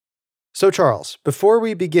So Charles, before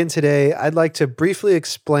we begin today, I'd like to briefly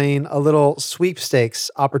explain a little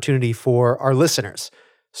sweepstakes opportunity for our listeners.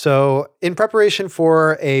 So in preparation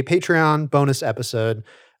for a Patreon bonus episode,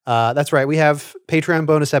 that's right, we have Patreon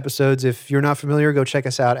bonus episodes. If you're not familiar, go check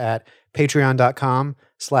us out at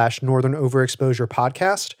patreon.com/Northern Overexposure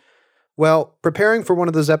Podcast. Well, preparing for one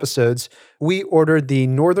of those episodes, we ordered the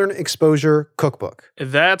Northern Exposure Cookbook.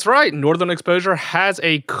 That's right. Northern Exposure has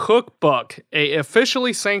a cookbook, a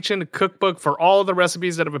officially sanctioned cookbook for all of the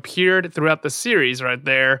recipes that have appeared throughout the series right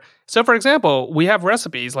there. So, for example, we have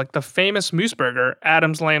recipes like the famous Moose Burger,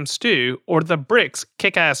 Adam's Lamb Stew, or the Brix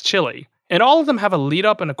Kick-Ass Chili. And all of them have a lead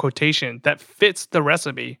up and a quotation that fits the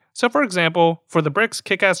recipe. So, for example, for the Brix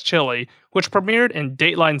Kick-Ass Chili, which premiered in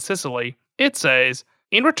Dateline Sicily, it says,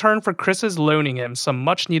 "In return for Chris's loaning him some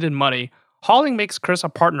much-needed money, Holling makes Chris a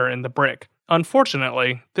partner in the Brick.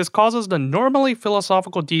 Unfortunately, this causes the normally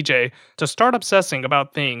philosophical DJ to start obsessing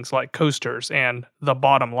about things like coasters and the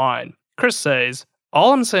bottom line. Chris says,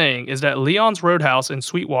 all I'm saying is that Leon's Roadhouse in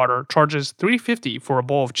Sweetwater charges $3.50 for a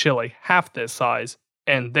bowl of chili, half this size,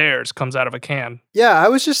 and theirs comes out of a can." Yeah, I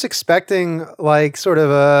was just expecting like sort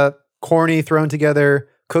of a corny thrown together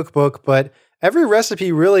cookbook, but every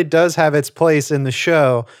recipe really does have its place in the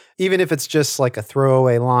show, even if it's just like a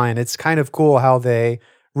throwaway line. It's kind of cool how they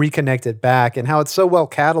reconnect it back and how it's so well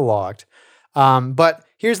cataloged. But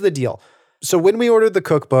here's the deal. So when we ordered the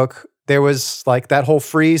cookbook, there was like that whole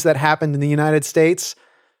freeze that happened in the United States.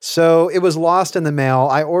 So it was lost in the mail.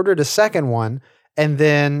 I ordered a second one, and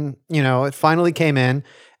then, it finally came in.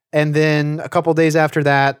 And then a couple days after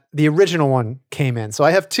that, the original one came in. So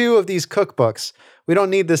I have two of these cookbooks. We don't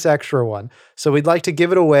need this extra one. So we'd like to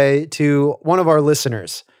give it away to one of our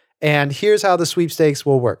listeners. And here's how the sweepstakes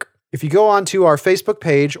will work. If you go onto our Facebook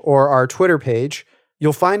page or our Twitter page,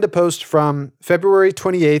 you'll find a post from February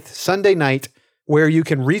 28th, Sunday night, where you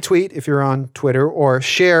can retweet if you're on Twitter or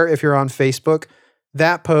share if you're on Facebook,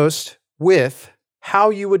 that post with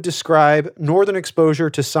how you would describe Northern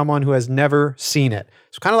Exposure to someone who has never seen it.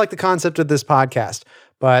 It's kind of like the concept of this podcast,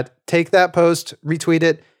 but take that post, retweet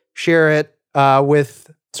it, share it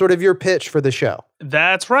with sort of your pitch for the show.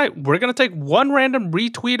 That's right. We're going to take one random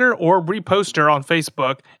retweeter or reposter on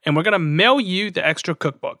Facebook, and we're going to mail you the extra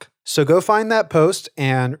cookbook. So go find that post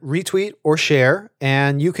and retweet or share,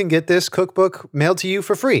 and you can get this cookbook mailed to you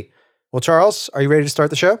for free. Well, Charles, are you ready to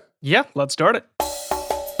start the show? Yeah, let's start it.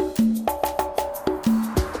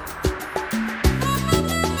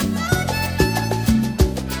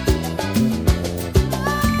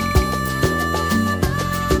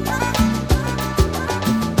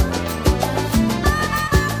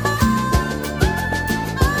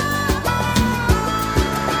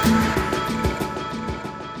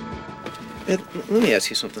 Let me ask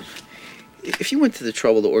you something. If you went to the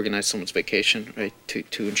trouble to organize someone's vacation, right,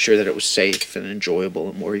 to ensure that it was safe and enjoyable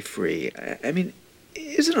and worry-free, I mean,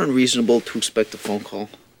 is it unreasonable to expect a phone call?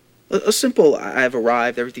 A simple, "I've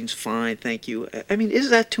arrived, everything's fine, thank you." I mean, is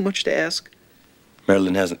that too much to ask?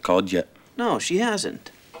 Marilyn hasn't called yet. No, she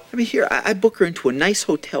hasn't. I mean, here, I book her into a nice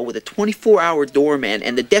hotel with a 24-hour doorman,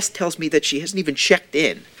 and the desk tells me that she hasn't even checked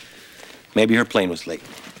in. Maybe her plane was late.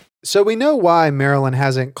 So we know why Marilyn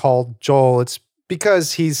hasn't called Joel. It's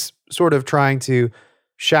because he's sort of trying to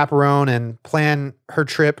chaperone and plan her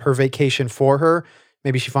trip, her vacation for her.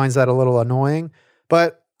 Maybe she finds that a little annoying.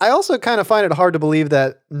 But I also kind of find it hard to believe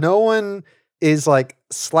that no one is like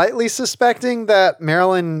slightly suspecting that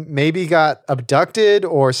Marilyn maybe got abducted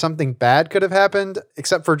or something bad could have happened,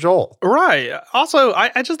 except for Joel. Right. Also,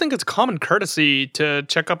 I just think it's common courtesy to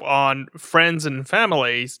check up on friends and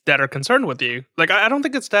families that are concerned with you. Like, I don't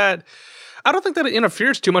think it's that... I don't think that it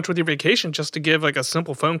interferes too much with your vacation just to give like a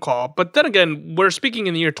simple phone call. But then again, we're speaking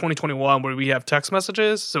in the year 2021 where we have text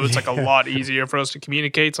messages. So it's like a lot easier for us to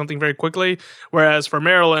communicate something very quickly. Whereas for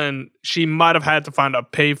Marilyn, she might have had to find a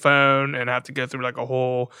payphone and have to go through like a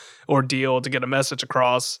whole ordeal to get a message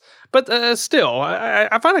across. But still,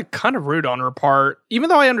 I find it kind of rude on her part, even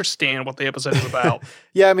though I understand what the episode is about.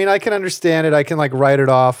 Yeah, I mean, I can understand it. I can like write it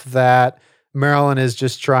off that Marilyn is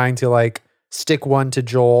just trying to like stick one to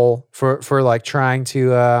Joel for like trying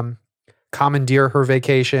to commandeer her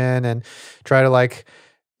vacation and try to like,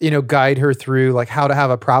 guide her through like how to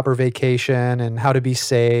have a proper vacation and how to be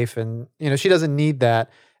safe. And, she doesn't need that.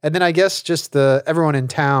 And then I guess just everyone in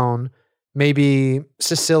town, maybe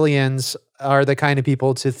Sicilians are the kind of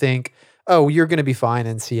people to think, oh, you're going to be fine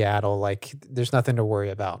in Seattle. Like there's nothing to worry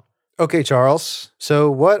about. Okay, Charles. So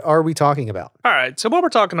what are we talking about? All right. So what we're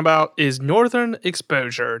talking about is Northern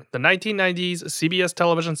Exposure, the 1990s CBS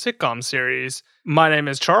television sitcom series. My name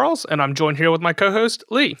is Charles, and I'm joined here with my co-host,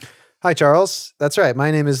 Lee. Hi, Charles. That's right. My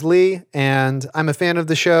name is Lee, and I'm a fan of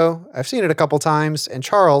the show. I've seen it a couple times. And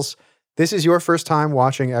Charles, this is your first time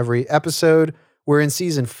watching every episode. We're in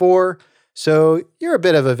season 4, so you're a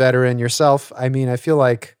bit of a veteran yourself. I mean, I feel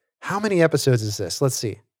like, how many episodes is this? Let's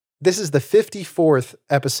see. This is the 54th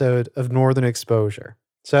episode of Northern Exposure.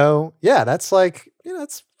 So yeah, that's like,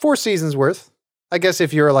 it's 4 seasons worth. I guess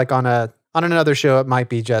if you're like on another show, it might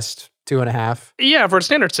be just 2.5. Yeah, for a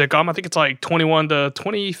standard sitcom, I think it's like 21 to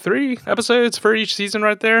 23 episodes for each season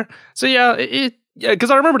right there. So yeah,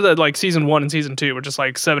 because I remember that like season 1 and season 2 were just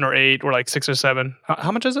like 7 or 8 or like 6 or 7.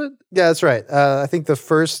 How much is it? Yeah, that's right. I think the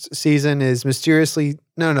first season is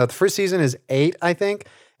the first season is 8, I think.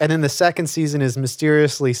 And then the second season is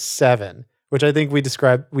mysteriously 7, which I think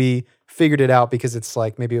we figured it out because it's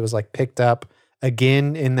like, maybe it was like picked up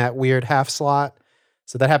again in that weird half slot.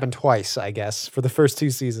 So that happened twice, I guess, for the first 2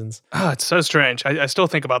 seasons. Oh, it's so strange. I still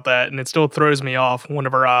think about that, and it still throws me off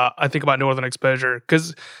whenever I think about Northern Exposure.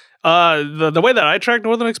 Because the way that I track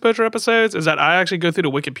Northern Exposure episodes is that I actually go through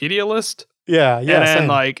the Wikipedia list. Yeah. And then, same.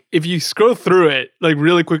 like, if you scroll through it, like,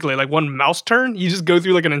 really quickly, like one mouse turn, you just go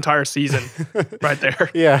through, like, an entire season right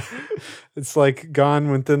there. Yeah. It's like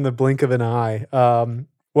gone within the blink of an eye.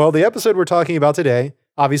 Well, the episode we're talking about today,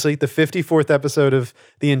 obviously the 54th episode of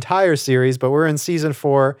the entire series, but we're in season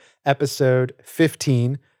 4, episode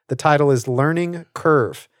 15. The title is Learning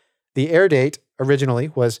Curve. The air date originally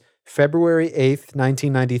was February 8th,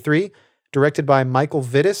 1993, directed by Michael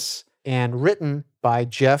Vittis and written by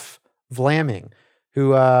Jeff Vlaming,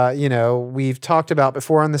 who, we've talked about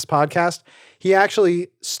before on this podcast. He actually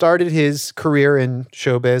started his career in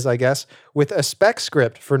showbiz, I guess, with a spec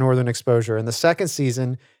script for Northern Exposure. In the second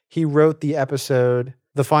season, he wrote the episode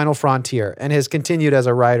The Final Frontier and has continued as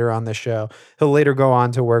a writer on the show. He'll later go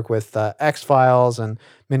on to work with X-Files and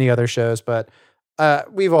many other shows, but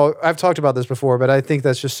I've talked about this before, but I think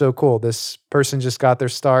that's just so cool. This person just got their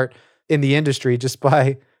start in the industry just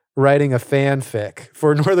by writing a fanfic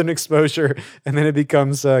for Northern Exposure, and then it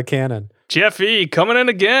becomes canon. Jeff E. coming in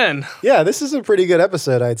again. Yeah, this is a pretty good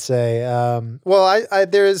episode, I'd say.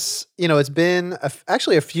 There's, it's been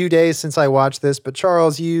actually a few days since I watched this, but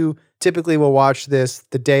Charles, you typically will watch this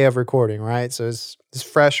the day of recording, right? So it's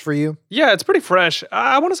fresh for you? Yeah, it's pretty fresh.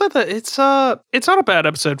 I want to say that it's not a bad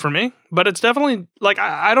episode for me, but it's definitely, like,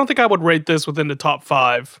 I don't think I would rate this within the top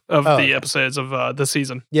 5 of the episodes of the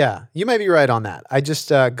season. Yeah, you might be right on that. I just,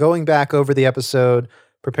 going back over the episode,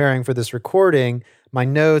 preparing for this recording, my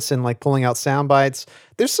notes and like pulling out sound bites,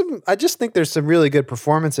 I just think there's some really good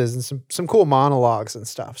performances and some cool monologues and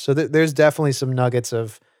stuff. So there's definitely some nuggets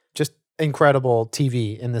of just incredible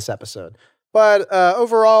TV in this episode. But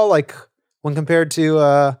overall, like when compared to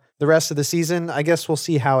the rest of the season, I guess we'll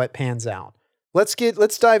see how it pans out. Let's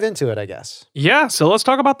dive into it, I guess. Yeah, so let's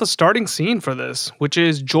talk about the starting scene for this, which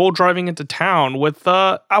is Joel driving into town with,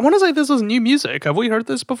 I want to say this is new music. Have we heard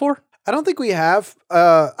this before? I don't think we have.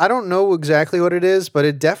 I don't know exactly what it is, but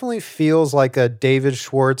it definitely feels like a David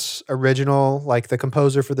Schwartz original, like the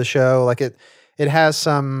composer for the show. Like it has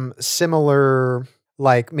some similar,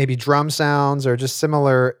 like maybe drum sounds or just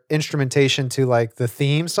similar instrumentation to like the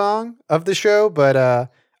theme song of the show. But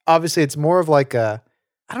obviously it's more of like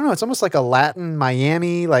it's almost like a Latin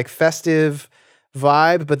Miami, like festive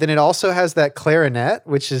vibe. But then it also has that clarinet,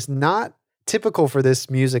 which is not typical for this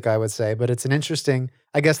music, I would say, but it's an interesting,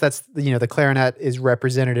 I guess that's, the clarinet is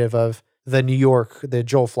representative of the New York, the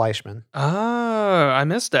Joel Fleischman. Oh, I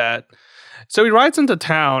missed that. So he rides into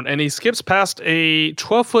town and he skips past a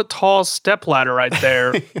 12-foot tall stepladder right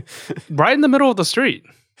there, right in the middle of the street.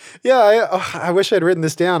 Yeah, I wish I'd written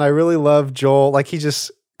this down. I really love Joel. Like he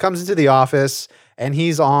just comes into the office and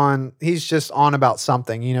he's just on about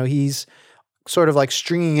something. He's sort of like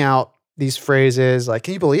stringing out these phrases like,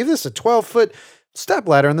 can you believe this? A 12-foot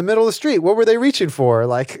stepladder in the middle of the street. What were they reaching for?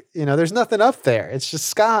 Like, there's nothing up there. It's just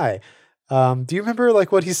sky. Do you remember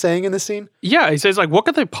like what he's saying in the scene? Yeah, he says like, what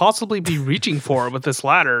could they possibly be reaching for with this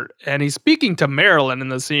ladder? And he's speaking to Marilyn in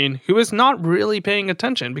the scene, who is not really paying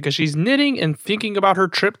attention because she's knitting and thinking about her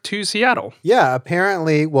trip to Seattle. Yeah,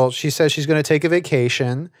 apparently, she says she's going to take a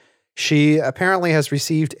vacation. She apparently has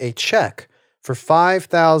received a check for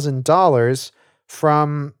 $5,000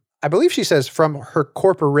 from, I believe she says, from her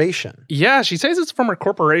corporation. Yeah, she says it's from her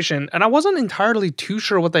corporation, and I wasn't entirely too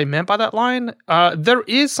sure what they meant by that line. There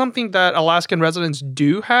is something that Alaskan residents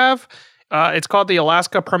do have. It's called the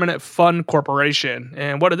Alaska Permanent Fund Corporation,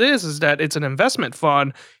 and what it is that it's an investment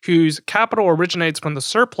fund whose capital originates from the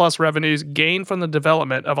surplus revenues gained from the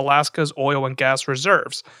development of Alaska's oil and gas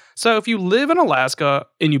reserves. So if you live in Alaska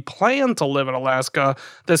and you plan to live in Alaska,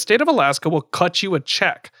 the state of Alaska will cut you a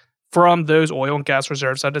check from those oil and gas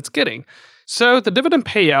reserves that it's getting. So the dividend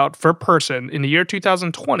payout per person in the year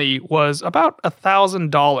 2020 was about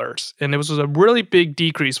 $1,000, and it was a really big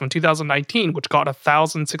decrease from 2019, which got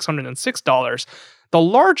 $1,606. The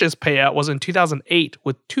largest payout was in 2008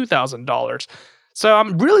 with $2,000. So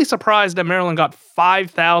I'm really surprised that Marilyn got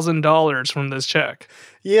 $5,000 from this check.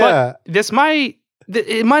 Yeah. But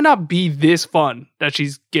it might not be this fun that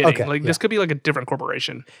she's getting. Okay, This could be like a different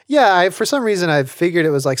corporation. Yeah, for some reason I figured it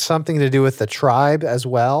was like something to do with the tribe as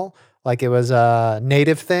well. Like it was a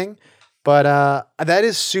native thing. But that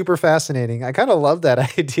is super fascinating. I kind of love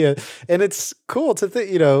that idea. And it's cool to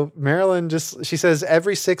think, Marilyn she says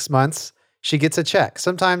every 6 months she gets a check.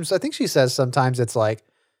 Sometimes, I think she says sometimes it's like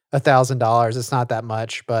 $1,000. It's not that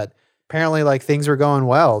much, but apparently like things were going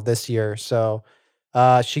well this year. So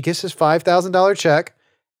she gets this $5,000 check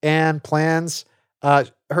and plans.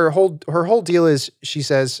 Her whole deal is, she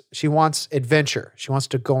says she wants adventure. She wants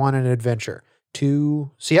to go on an adventure to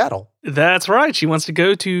Seattle. That's right. She wants to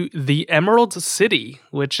go to the Emerald City,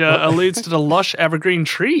 which alludes to the lush evergreen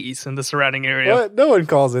trees in the surrounding area. What? No one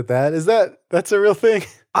calls it that. That's a real thing?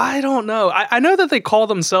 I don't know. I know that they call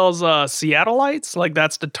themselves Seattleites. Like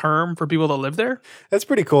that's the term for people that live there. That's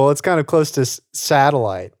pretty cool. It's kind of close to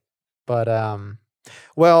satellite. But,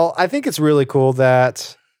 well, I think it's really cool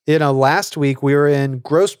that, last week we were in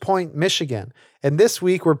Grosse Pointe, Michigan. And this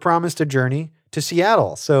week we're promised a journey to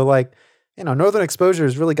Seattle. So like, Northern Exposure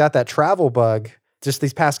has really got that travel bug just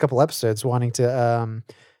these past couple episodes, wanting to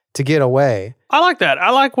get away. I like that. I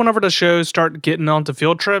like whenever the shows start getting onto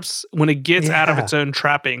field trips when it gets out of its own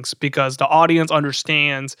trappings, because the audience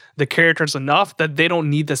understands the characters enough that they don't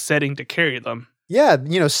need the setting to carry them. Yeah,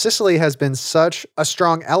 Sicily has been such a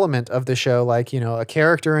strong element of the show, like, a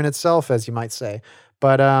character in itself, as you might say.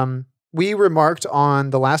 But we remarked on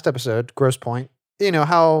the last episode, Grosse Pointe,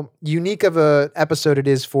 how unique of a episode it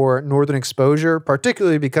is for Northern Exposure,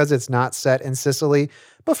 particularly because it's not set in Sicily,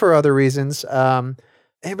 but for other reasons.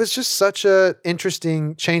 It was just such a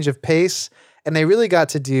interesting change of pace, and they really got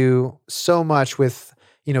to do so much with,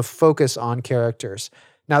 focus on characters.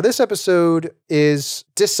 Now, this episode is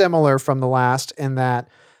dissimilar from the last in that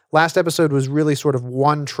last episode was really sort of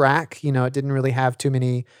one track. It didn't really have too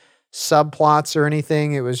many subplots or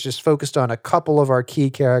anything. It was just focused on a couple of our key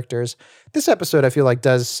characters. This episode, I feel like,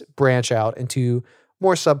 does branch out into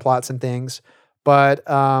more subplots and things, but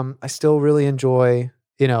I still really enjoy,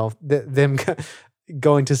 them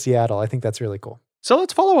going to Seattle. I think that's really cool. So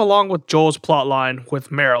let's follow along with Joel's plotline with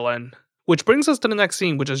Marilyn, which brings us to the next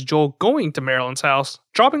scene, which is Joel going to Marilyn's house,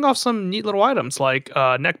 dropping off some neat little items like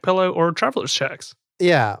neck pillow or traveler's checks.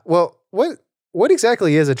 Yeah. Well, what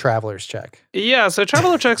exactly is a traveler's check? Yeah, so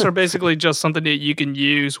traveler checks are basically just something that you can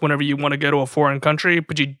use whenever you want to go to a foreign country,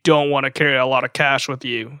 but you don't want to carry a lot of cash with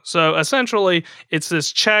you. So essentially, it's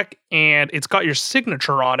this check and it's got your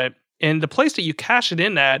signature on it. And the place that you cash it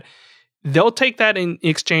in at, they'll take that in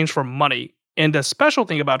exchange for money. And the special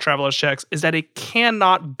thing about traveler's checks is that it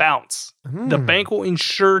cannot bounce. The bank will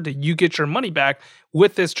ensure that you get your money back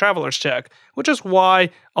with this traveler's check, which is why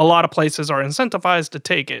a lot of places are incentivized to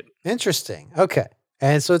take it. Interesting. Okay.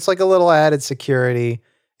 And so it's like a little added security.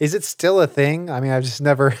 Is it still a thing? I mean, I've just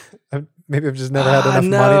never had enough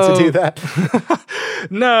money to do that.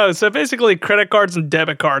 No. So basically credit cards and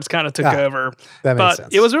debit cards kind of took over. That makes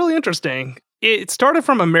sense. It was really interesting. It started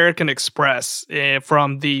from American Express,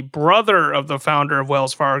 from the brother of the founder of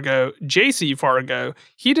Wells Fargo, J.C. Fargo.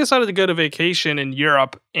 He decided to go to vacation in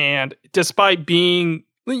Europe, and despite being,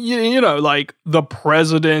 like the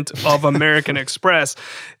president of American Express,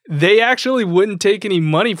 they actually wouldn't take any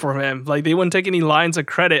money from him. Like they wouldn't take any lines of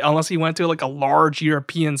credit unless he went to like a large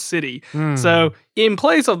European city. So in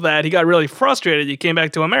place of that, he got really frustrated. He came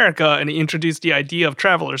back to America and he introduced the idea of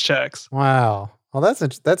traveler's checks. Wow. Well,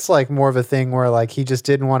 that's like more of a thing where like he just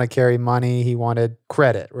didn't want to carry money. He wanted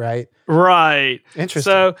credit, right? Right.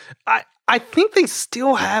 Interesting. So I think they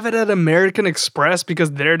still have it at American Express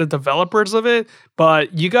because they're the developers of it,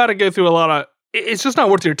 but you got to go through a lot of, it's just not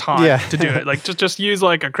worth your time to do it. Like just use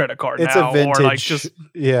like a credit card it's now. A vintage, or like just,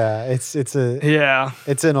 it's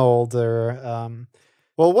an older,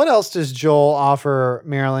 well, what else does Joel offer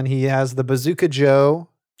Marilyn? He has the Bazooka Joe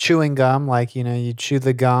chewing gum. Like, you chew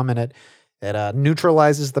the gum and it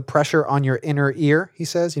neutralizes the pressure on your inner ear, he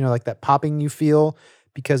says, like that popping you feel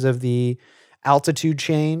because of the altitude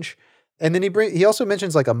change. And then he also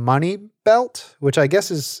mentions like a money belt, which I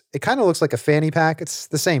guess it kind of looks like a fanny pack. It's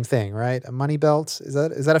the same thing, right? A money belt. Is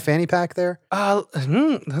that a fanny pack there? That's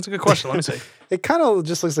a good question. Let me see. It kind of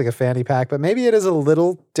just looks like a fanny pack, but maybe it is a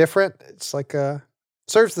little different. It's like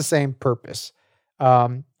serves the same purpose.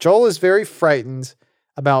 Joel is very frightened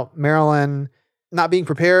about Marilyn not being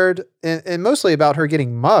prepared, and mostly about her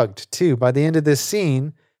getting mugged too. By the end of this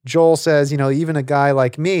scene, Joel says, even a guy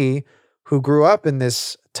like me who grew up in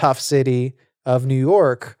this tough city of New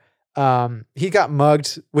York, he got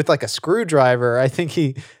mugged with like a screwdriver. I think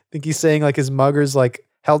he's saying like his muggers like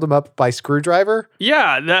held him up by screwdriver.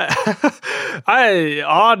 Yeah, that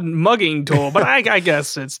odd mugging tool, but I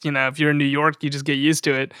guess it's, if you're in New York, you just get used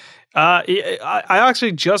to it. I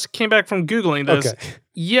actually just came back from Googling this. Okay.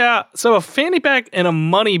 Yeah, so a fanny pack and a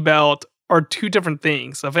money belt are two different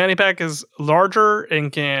things. A fanny pack is larger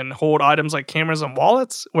and can hold items like cameras and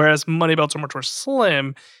wallets, whereas money belts are much more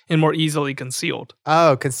slim and more easily concealed.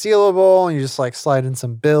 Oh, concealable, and you just like slide in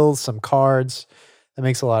some bills, some cards. That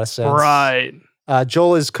makes a lot of sense. Right.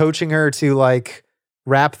 Joel is coaching her to like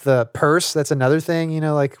wrap the purse. That's another thing,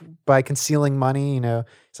 like by concealing money,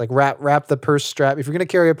 it's like wrap the purse strap. If you're going to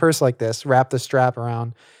carry a purse like this, wrap the strap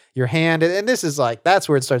around your hand. And this is like, that's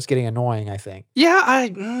where it starts getting annoying, I think. Yeah,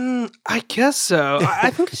 I guess so. I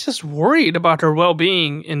think he's just worried about her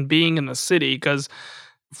well-being and being in the city, because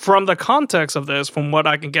from the context of this, from what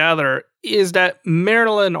I can gather, is that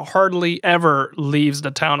Marilyn hardly ever leaves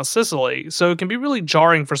the town of Sicily. So it can be really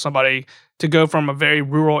jarring for somebody to go from a very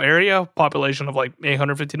rural area, population of like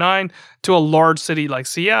 859, to a large city like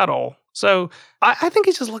Seattle. So I think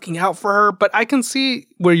he's just looking out for her, but I can see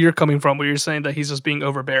where you're coming from, where you're saying that he's just being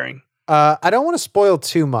overbearing. I don't want to spoil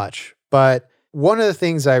too much, but one of the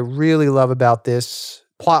things I really love about this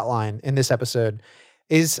plot line in this episode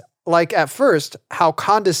is, like, at first, how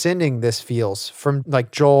condescending this feels from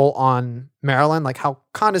like Joel on Marilyn, like how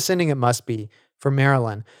condescending it must be for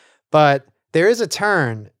Marilyn. But there is a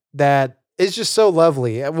turn that is just so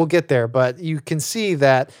lovely. We'll get there, but you can see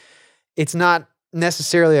that it's not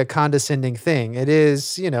necessarily a condescending thing. It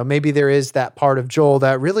is, maybe there is that part of Joel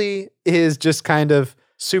that really is just kind of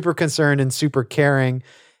super concerned and super caring.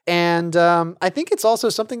 And I think it's also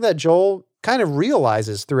something that Joel kind of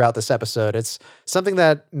realizes throughout this episode. It's something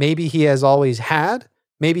that maybe he has always had,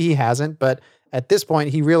 maybe he hasn't, but at this point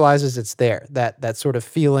he realizes it's there. That sort of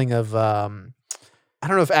feeling of, I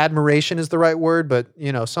don't know if admiration is the right word, but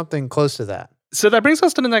something close to that. So that brings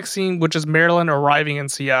us to the next scene, which is Marilyn arriving in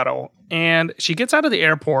Seattle. And she gets out of the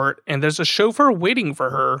airport, and there's a chauffeur waiting for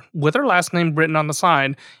her with her last name written on the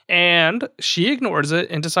sign. And she ignores it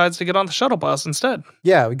and decides to get on the shuttle bus instead.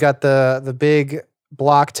 Yeah, we got the big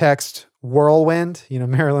block text Whirlwind,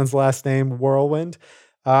 Marilyn's last name, Whirlwind.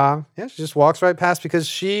 She just walks right past because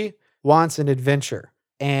she wants an adventure.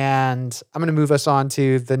 And I'm going to move us on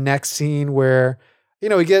to the next scene where,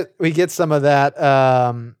 we get some of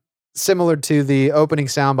that, similar to the opening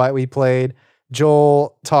soundbite we played.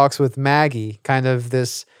 Joel talks with Maggie, kind of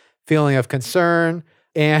this feeling of concern.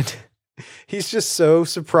 And he's just so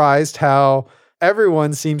surprised how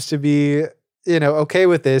everyone seems to be, okay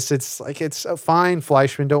with this. It's like, it's fine,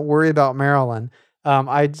 Fleischman. Don't worry about Marilyn.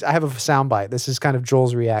 I have a soundbite. This is kind of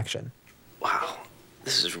Joel's reaction. Wow,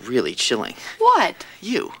 this is really chilling. What?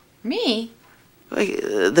 You. Me? Like,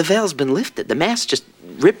 the veil's been lifted. The mask just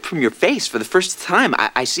ripped from your face for the first time.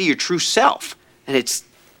 I see your true self. And it's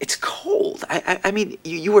cold. I mean,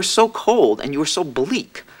 you were so cold and you were so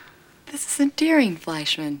bleak. This is endearing,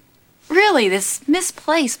 Fleischman. Really, this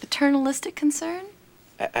misplaced paternalistic concern?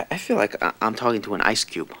 I feel like I'm talking to an ice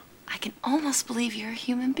cube. I can almost believe you're a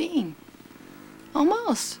human being.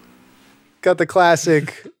 Almost. Got the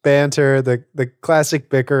classic banter, the classic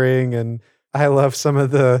bickering, and I love some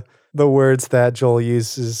of the words that Joel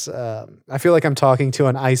uses. I feel like I'm talking to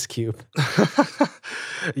an ice cube.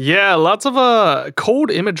 Yeah, lots of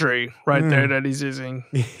cold imagery right there that he's using.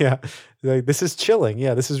 Yeah, like, this is chilling.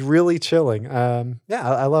 Yeah, this is really chilling.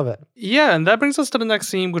 I love it. Yeah, and that brings us to the next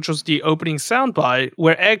scene, which was the opening soundbite,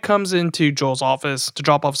 where Ed comes into Joel's office to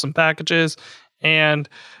drop off some packages, and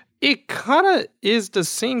it kind of is the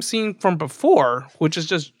same scene from before, which is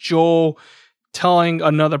just Joel telling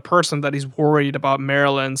another person that he's worried about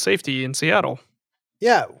Marilyn's safety in Seattle.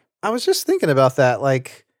 Yeah, I was just thinking about that.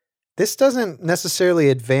 Like, this doesn't necessarily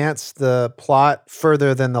advance the plot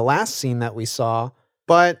further than the last scene that we saw,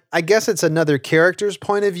 but I guess it's another character's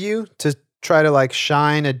point of view to try to like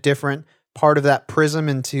shine a different part of that prism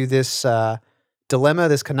into this dilemma,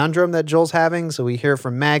 this conundrum that Joel's having. So we hear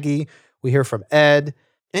from Maggie, we hear from Ed,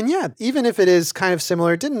 and yeah, even if it is kind of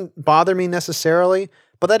similar, it didn't bother me necessarily.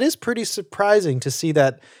 But that is pretty surprising to see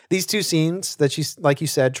that these two scenes that like you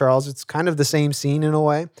said, Charles, it's kind of the same scene in a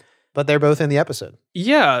way, but they're both in the episode.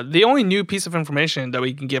 Yeah, the only new piece of information that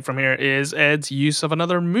we can get from here is Ed's use of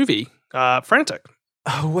another movie, Frantic.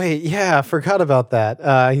 Oh, wait, yeah, I forgot about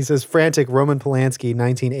that. He says Frantic, Roman Polanski,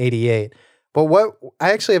 1988. But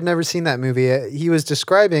I actually have never seen that movie. Ed is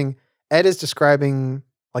describing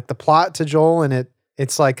like the plot to Joel, and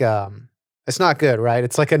it's like it's not good, right?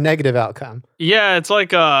 It's like a negative outcome. Yeah, it's like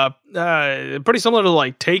pretty similar to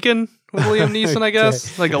like Taken with Liam Neeson, I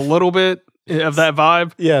guess. Like a little bit of that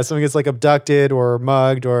vibe. Yeah, someone gets like abducted or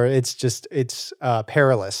mugged, or it's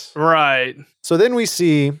perilous. Right. So then we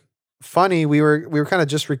see, funny, we were kind of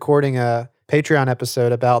just recording a Patreon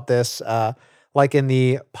episode about this. Like in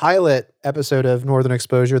the pilot episode of Northern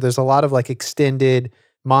Exposure, there's a lot of like extended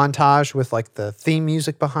montage with like the theme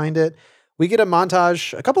music behind it. We get a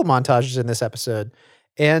couple montages in this episode,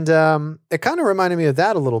 and it kind of reminded me of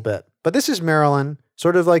that a little bit. But this is Marilyn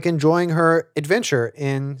sort of like enjoying her adventure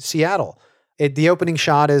in Seattle. The opening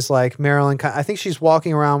shot is like Marilyn, I think she's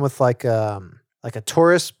walking around with like a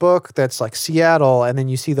tourist book that's like Seattle, and then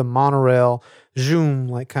you see the monorail zoom,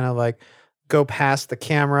 like kind of like go past the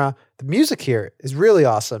camera. The music here is really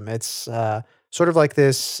awesome. It's sort of like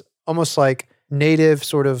this almost like native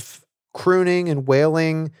sort of crooning and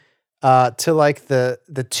wailing to like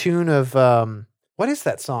the tune of what is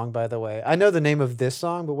that song, by the way? I know the name of this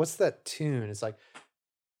song, but what's that tune? It's like,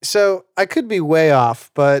 so I could be way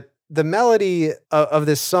off, but the melody of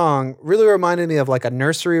this song really reminded me of like a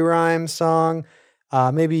nursery rhyme song.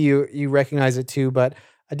 Maybe you recognize it too, but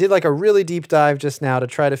I did like a really deep dive just now to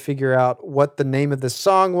try to figure out what the name of the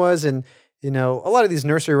song was. And, a lot of these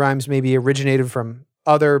nursery rhymes maybe originated from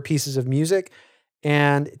other pieces of music.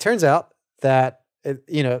 And it turns out that,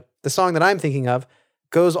 the song that I'm thinking of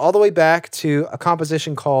goes all the way back to a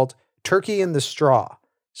composition called Turkey in the Straw.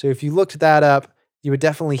 So if you looked that up, you would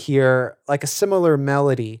definitely hear like a similar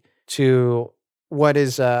melody to what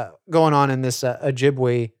is going on in this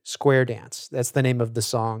Ojibwe square dance. That's the name of the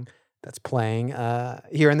song that's playing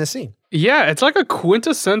here in this scene. Yeah, it's like a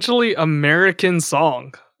quintessentially American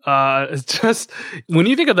song. It's just, when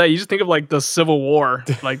you think of that, you just think of like the Civil War,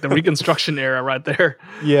 like the Reconstruction era right there.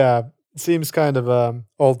 Yeah, it seems kind of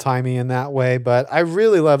old-timey in that way, but I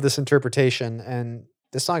really love this interpretation, and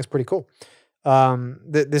this song is pretty cool.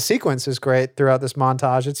 The sequence is great throughout this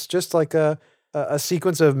montage. It's just like a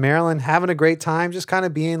sequence of Marilyn having a great time, just kind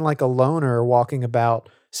of being like a loner walking about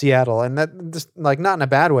Seattle, and that just like not in a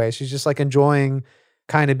bad way. She's just like enjoying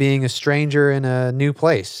kind of being a stranger in a new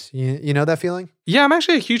place. You know that feeling? Yeah, I'm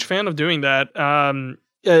actually a huge fan of doing that.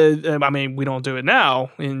 I mean, we don't do it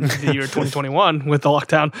now in the year 2021 with the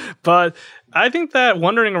lockdown, but I think that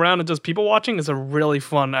wandering around and just people watching is a really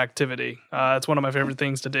fun activity. It's one of my favorite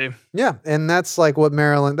things to do. Yeah, and that's what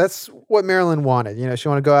Marilyn wanted. She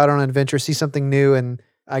wanted to go out on an adventure, see something new, and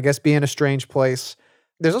I guess be in a strange place.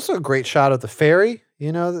 There's also a great shot of the ferry.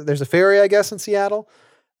 There's a ferry, I guess, in Seattle.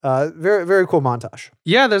 Very, very cool montage.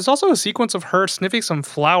 Yeah, there's also a sequence of her sniffing some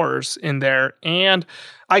flowers in there, and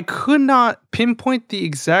I could not pinpoint the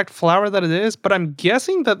exact flower that it is, but I'm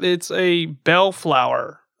guessing that it's a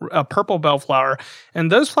bellflower, a purple bellflower,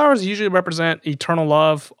 and those flowers usually represent eternal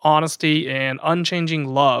love, honesty, and unchanging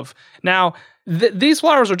love. Now, these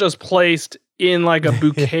flowers are just placed in like a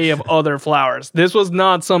bouquet of other flowers. This was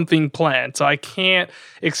not something planned, so I can't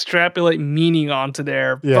extrapolate meaning onto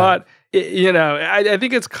there, but I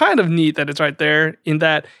think it's kind of neat that it's right there in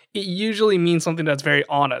that it usually means something that's very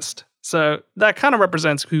honest. So that kind of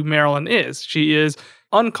represents who Marilyn is. She is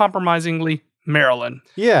uncompromisingly Marilyn.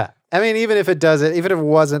 Yeah. I mean, even if it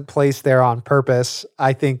wasn't placed there on purpose,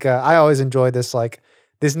 I think I always enjoy this, like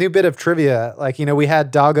this new bit of trivia. Like, we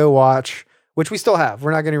had Doggo Watch, which we still have.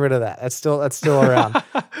 We're not getting rid of that. That's still around.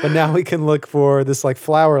 But now we can look for this like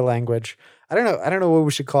flower language. I don't know what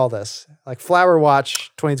we should call this. Like Flower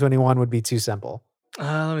Watch 2021 would be too simple.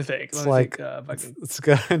 Let me think. Let's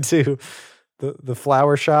go into the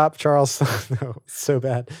flower shop. Charles, no, it's so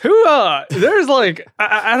bad. There's like,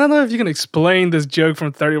 I don't know if you can explain this joke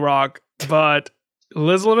from 30 Rock, but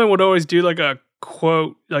Liz Lemon would always do like a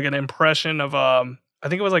quote, like an impression of, I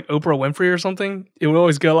think it was like Oprah Winfrey or something. It would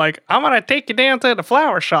always go like, "I'm going to take you down to the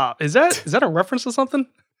flower shop." Is that a reference to something?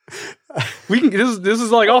 This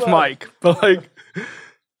is like off mic, but like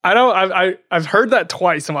I've heard that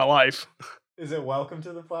twice in my life. Is it welcome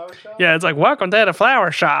to the flower shop? Yeah, it's like welcome to the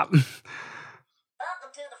flower shop. Welcome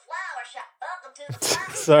to the flower shop. Welcome to the flower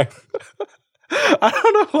shop. Sorry. I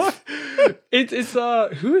don't know what. It's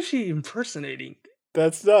who is she impersonating?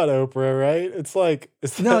 That's not Oprah, right? It's not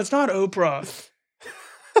Oprah.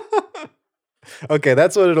 Okay,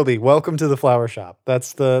 that's what it'll be. Welcome to the flower shop.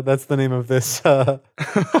 That's the name of this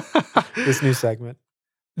this new segment.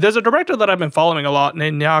 There's a director that I've been following a lot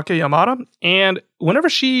named Naoki Yamada, and whenever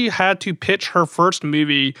she had to pitch her first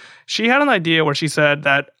movie, she had an idea where she said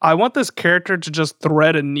that I want this character to just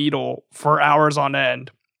thread a needle for hours on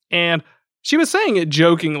end. And she was saying it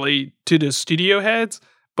jokingly to the studio heads,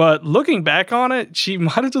 But looking back on it, she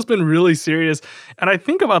might have just been really serious. And I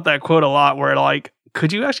think about that quote a lot where like,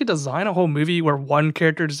 could you actually design a whole movie where one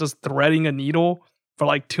character is just threading a needle for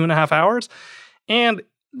like 2.5 hours? And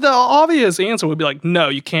the obvious answer would be like, no,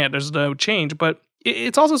 you can't. There's no change. But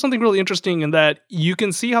it's also something really interesting in that you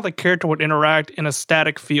can see how the character would interact in a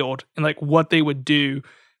static field and like what they would do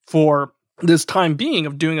for this time being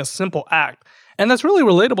of doing a simple act. And that's really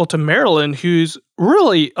relatable to Marilyn, who's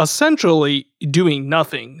really essentially doing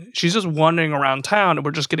nothing. She's just wandering around town and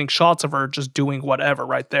we're just getting shots of her just doing whatever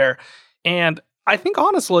right there. And I think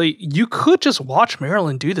honestly, you could just watch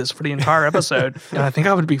Marilyn do this for the entire episode, and I think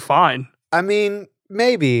I would be fine. I mean,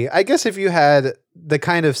 maybe. I guess if you had the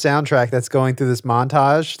kind of soundtrack that's going through this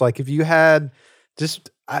montage, like if you had just,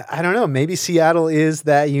 I don't know, maybe Seattle is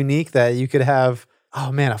that unique that you could have, oh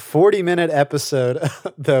man, a 40-minute episode,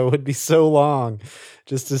 though, would be so long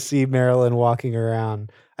just to see Marilyn walking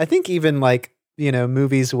around. I think even like, you know,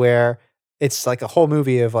 movies where it's like a whole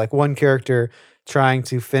movie of like one character trying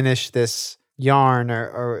to finish this yarn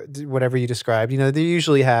or whatever you described, you know, they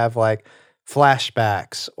usually have like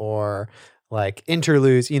flashbacks or like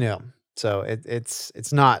interludes, you know, so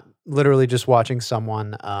it's not literally just watching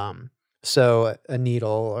someone sew a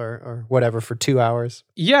needle or whatever for 2 hours.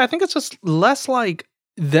 Yeah, I think it's just less like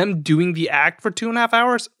them doing the act for 2.5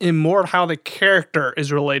 hours and more of how the character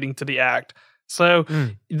is relating to the act. So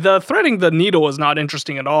the threading the needle is not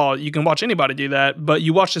interesting at all. You can watch anybody do that, but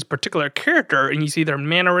you watch this particular character and you see their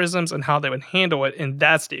mannerisms and how they would handle it, and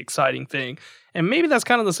that's the exciting thing. And maybe that's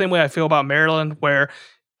kind of the same way I feel about Marilyn, where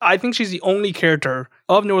I think she's the only character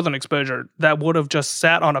of Northern Exposure that would have just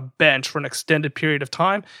sat on a bench for an extended period of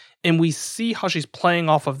time, and we see how she's playing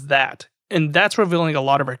off of that. And that's revealing a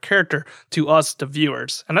lot of her character to us, the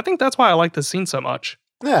viewers. And I think that's why I like this scene so much.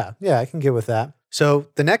 Yeah, I can get with that. So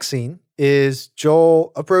the next scene is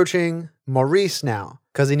Joel approaching Maurice now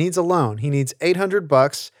because he needs a loan. He needs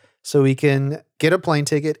 $800 so he can get a plane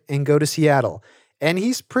ticket and go to Seattle. And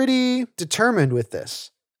he's pretty determined with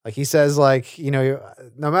this. Like he says, like, you know,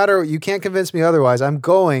 no matter, you can't convince me otherwise, I'm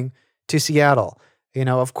going to Seattle. You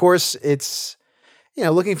know, of course, it's, you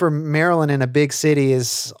know, looking for Marilyn in a big city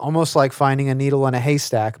is almost like finding a needle in a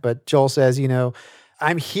haystack. But Joel says, you know,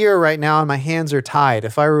 I'm here right now and my hands are tied.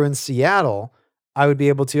 If I were in Seattle, I would be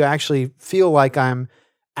able to actually feel like I'm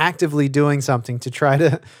actively doing something to try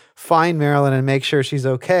to find Marilyn and make sure she's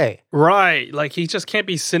okay. Right. Like he just can't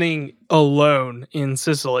be sitting alone in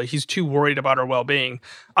Sicily. He's too worried about her well-being.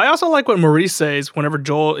 I also like what Maurice says whenever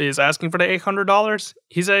Joel is asking for the $800.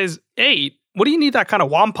 He says, "Hey, what do you need that kind of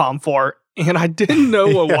wampum for?" And I didn't know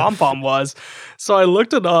what wampum was. So I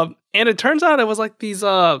looked it up, and it turns out it was like these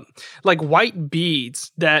like white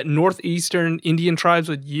beads that northeastern Indian tribes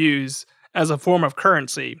would use as a form of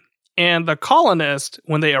currency. And the colonists,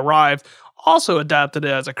 when they arrived, also adapted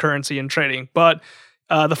it as a currency in trading. But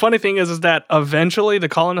the funny thing is that eventually the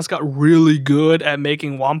colonists got really good at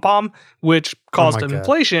making wampum, which caused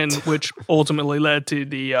inflation, which ultimately led to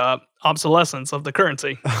the obsolescence of the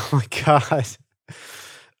currency. Oh my God.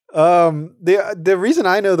 The reason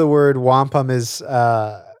I know the word wampum is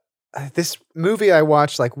this movie I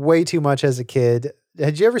watched like way too much as a kid.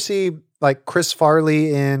 Did you ever see like Chris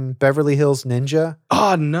Farley in Beverly Hills Ninja?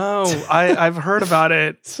 Oh no, I've heard about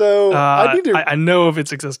it. So I know of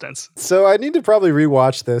its existence. So I need to probably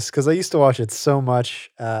rewatch this because I used to watch it so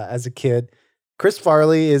much as a kid. Chris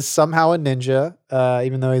Farley is somehow a ninja,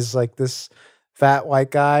 even though he's like this fat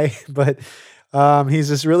white guy, but he's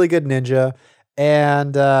this really good ninja.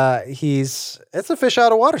 And it's a fish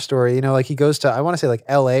out of water story. You know, like he goes to, I want to say like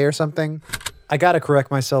LA or something. I got to correct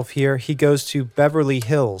myself here. He goes to Beverly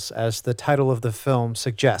Hills, as the title of the film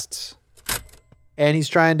suggests. And he's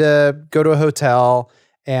trying to go to a hotel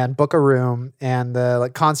and book a room. And the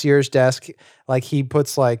like concierge desk, like he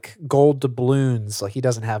puts like gold doubloons. Like he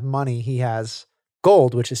doesn't have money. He has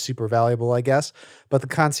gold, which is super valuable, I guess. But the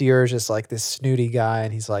concierge is like this snooty guy.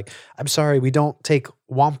 And he's like, "I'm sorry, we don't take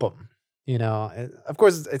wampum." You know, of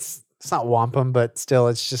course, it's not wampum, but still,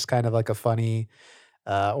 it's just kind of like a funny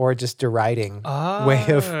or just deriding way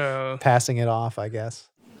of passing it off, I guess.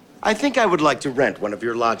 I think I would like to rent one of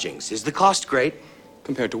your lodgings. Is the cost great?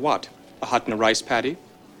 Compared to what? A hut and a rice paddy?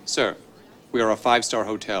 Sir, we are a 5-star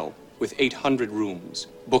hotel with 800 rooms,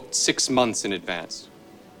 booked 6 months in advance.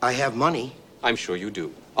 I have money. I'm sure you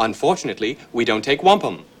do. Unfortunately, we don't take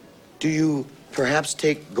wampum. Do you perhaps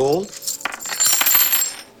take gold?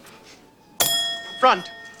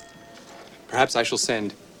 Front. Perhaps I shall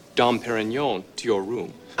send Dom Perignon to your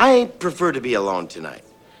room. I prefer to be alone tonight.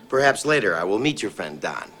 Perhaps later I will meet your friend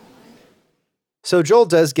Don. So Joel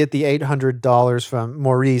does get the $800 from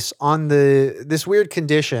Maurice on this weird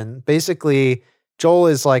condition. Basically, Joel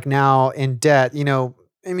is like now in debt,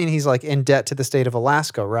 he's like in debt to the state of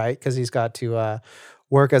Alaska, right? Because he's got to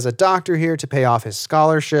work as a doctor here to pay off his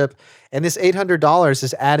scholarship. And this $800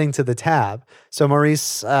 is adding to the tab. So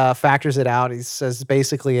Maurice factors it out. He says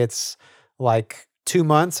basically it's like 2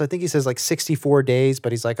 months. I think he says like 64 days,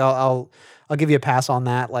 but he's like, I'll give you a pass on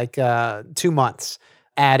that. Like 2 months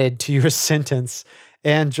added to your sentence.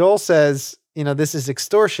 And Joel says, this is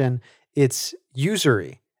extortion. It's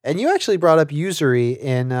usury. And you actually brought up usury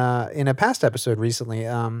in a past episode recently,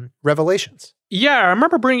 Revelations. Yeah, I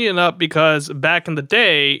remember bringing it up because back in the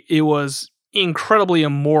day, it was incredibly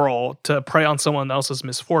immoral to prey on someone else's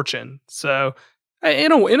misfortune. So,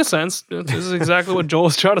 in a sense, this is exactly what Joel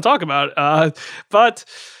is trying to talk about. But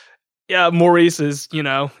yeah, Maurice is,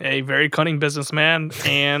 a very cunning businessman,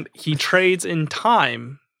 and he trades in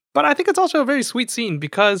time. But I think it's also a very sweet scene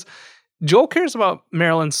because Joel cares about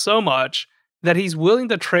Marilyn so much that he's willing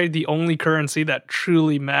to trade the only currency that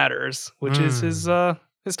truly matters, which is his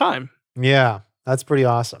time. Yeah, that's pretty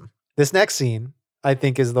awesome. This next scene, I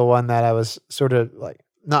think, is the one that I was sort of like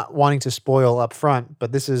not wanting to spoil up front,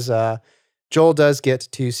 but this is Joel does get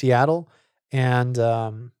to Seattle and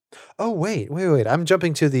wait. I'm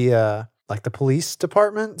jumping to the like the police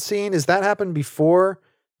department scene. Is that happen before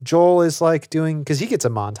Joel is like doing, because he gets a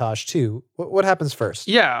montage too. What happens first?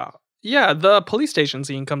 Yeah, the police station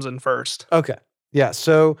scene comes in first. Okay. Yeah,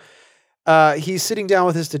 so he's sitting down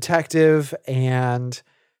with his detective and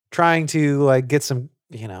trying to like get some,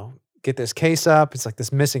 get this case up. It's like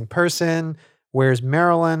this missing person. Where's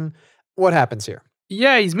Marilyn? What happens here?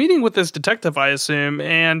 Yeah, he's meeting with this detective, I assume,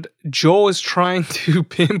 and Joel is trying to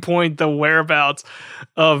pinpoint the whereabouts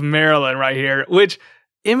of Marilyn right here, which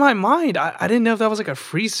in my mind, I didn't know if that was like a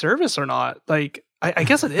free service or not. Like, I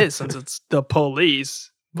guess it is since it's the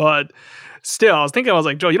police, but still, I was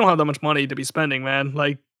like, Joel, you don't have that much money to be spending, man.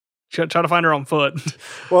 Like, try to find her on foot.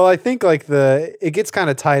 Well, I think like it gets kind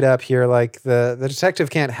of tied up here. Like the detective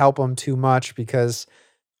can't help him too much because,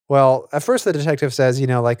 well, at first the detective says,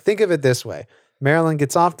 like, think of it this way. Marilyn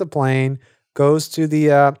gets off the plane, goes to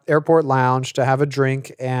the airport lounge to have a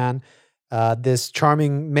drink, and this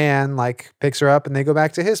charming man like picks her up and they go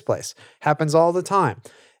back to his place. Happens all the time.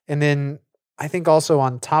 And then I think also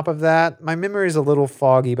on top of that, my memory is a little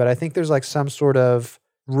foggy, but I think there's like some sort of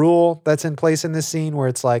rule that's in place in this scene where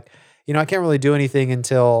it's like, I can't really do anything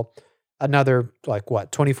until another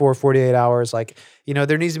 24, 48 hours. Like,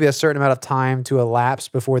 there needs to be a certain amount of time to elapse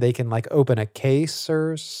before they can like open a case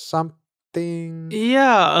or something.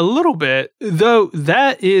 Yeah, a little bit. Though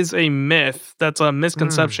that is a myth. That's a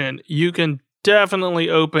misconception. You can definitely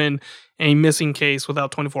open a missing case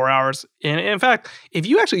without 24 hours. And in fact, if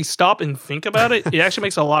you actually stop and think about it, it actually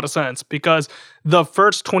makes a lot of sense because the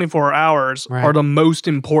first 24 hours are the most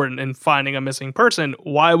important in finding a missing person.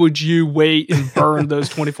 Why would you wait and burn those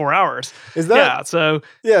 24 hours? Is that?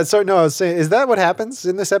 Yeah, so no, I was saying, is that what happens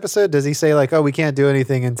in this episode? Does he say like, oh, we can't do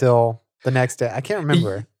anything until the next day? I can't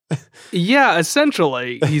remember. Yeah,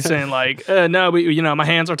 essentially, he's saying like, no, my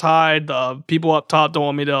hands are tied. The people up top don't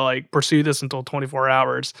want me to like pursue this until 24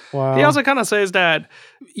 hours. Wow. He also kind of says that,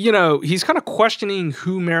 he's kind of questioning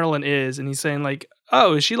who Marilyn is, and he's saying like,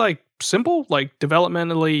 oh, is she like simple, like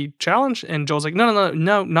developmentally challenged? And Joel's like, no,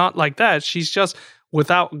 not like that. She's just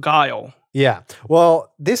without guile. Yeah.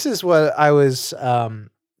 Well, this is what I was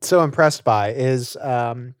so impressed by is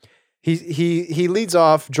he leads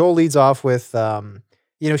off. Joel leads off with.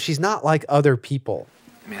 She's not like other people.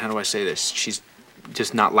 I mean, how do I say this? She's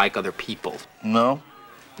just not like other people. No?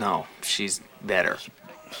 No, she's better.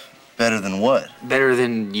 Better than what? Better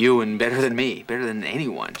than you and better than me. Better than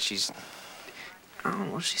anyone. She's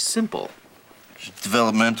simple. She's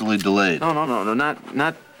developmentally delayed. No,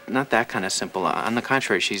 not that kind of simple. On the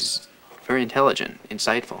contrary, she's very intelligent,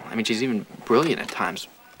 insightful. I mean, she's even brilliant at times.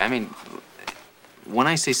 I mean, when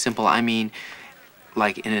I say simple, I mean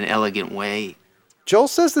like in an elegant way. Joel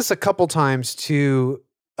says this a couple times to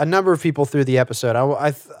a number of people through the episode.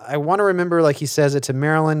 I want to remember like he says it to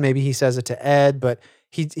Marilyn, maybe he says it to Ed, but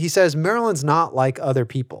he says Marilyn's not like other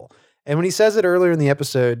people. And when he says it earlier in the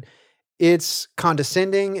episode, it's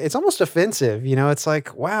condescending. It's almost offensive. It's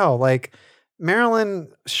like, wow, like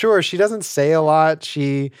Marilyn, sure, she doesn't say a lot.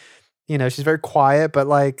 She, she's very quiet, but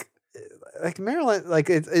like Marilyn,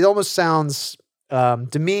 like it almost sounds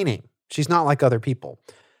demeaning. She's not like other people.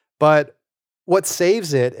 But what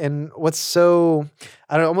saves it and what's so,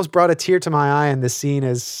 almost brought a tear to my eye in this scene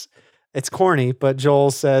is, it's corny, but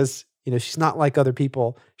Joel says, she's not like other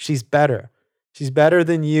people. She's better. She's better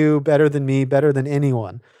than you, better than me, better than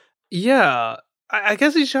anyone. Yeah, I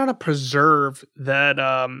guess he's trying to preserve that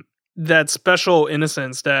that special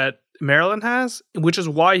innocence that Marilyn has, which is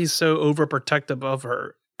why he's so overprotective of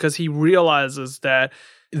her, because he realizes that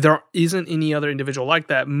there isn't any other individual like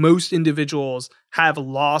that. Most individuals have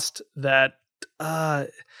lost that, I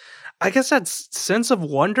guess that sense of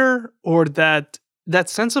wonder, or that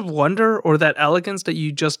sense of wonder or that elegance that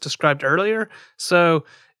you just described earlier. So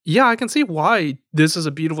yeah, I can see why this is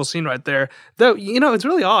a beautiful scene right there. Though, it's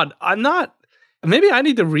really odd. Maybe I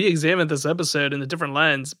need to re-examine this episode in a different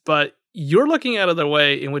lens, but you're looking at it the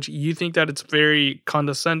way in which you think that it's very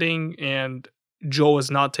condescending and Joel is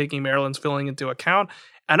not taking Marilyn's feeling into account.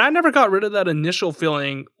 And I never got rid of that initial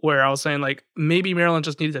feeling where I was saying, like, maybe Marilyn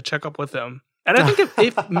just needed to check up with him. And I think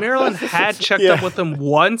if Marilyn had checked up with him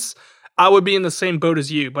once, I would be in the same boat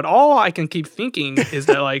as you. But all I can keep thinking is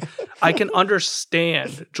that, like, I can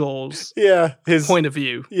understand Joel's his point of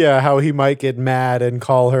view. Yeah, how he might get mad and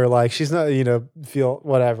call her, like, she's not, feel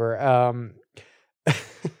whatever.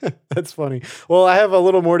 That's funny. Well, I have a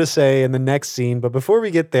little more to say in the next scene, but before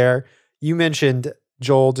we get there, you mentioned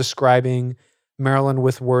Joel describing Marilyn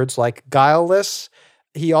with words like guileless.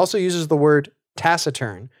 He also uses the word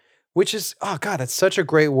taciturn, which is, oh God, that's such a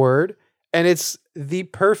great word. And it's the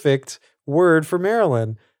perfect word for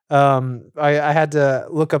Marilyn. I had to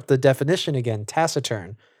look up the definition again.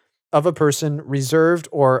 Taciturn, of a person reserved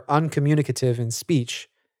or uncommunicative in speech,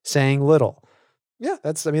 saying little. Yeah,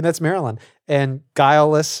 that's Marilyn. And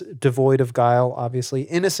guileless, devoid of guile, obviously.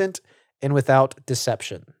 Innocent and without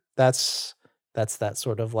deception. That's that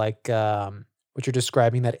sort of like what you're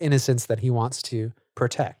describing, that innocence that he wants to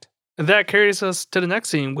protect. And that carries us to the next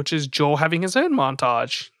scene, which is Joel having his own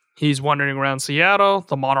montage. He's wandering around Seattle,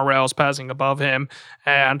 the monorail is passing above him,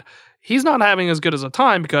 and he's not having as good as a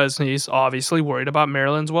time because he's obviously worried about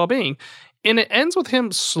Marilyn's well-being. And it ends with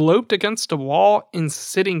him sloped against a wall and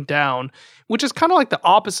sitting down, which is kind of like the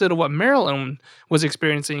opposite of what Marilyn was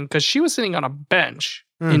experiencing, because she was sitting on a bench.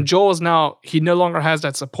 And Joel is now, he no longer has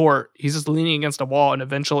that support. He's just leaning against a wall and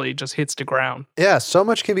eventually just hits the ground. Yeah, so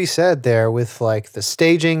much can be said there with like the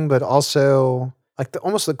staging, but also like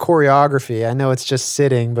almost the choreography. I know it's just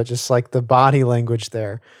sitting, but just like the body language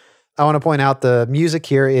there. I want to point out the music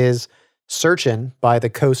here is Searchin' by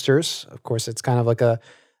the Coasters. Of course, it's kind of like the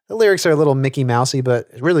lyrics are a little Mickey Mousey, but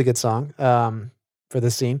a really good song for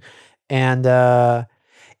this scene. And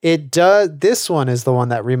this one is the one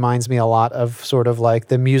that reminds me a lot of sort of like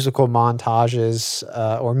the musical montages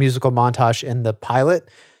or musical montage in the pilot,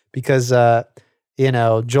 because,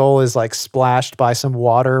 Joel is like splashed by some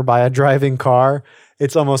water by a driving car.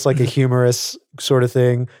 It's almost like a humorous sort of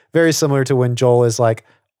thing, very similar to when Joel is like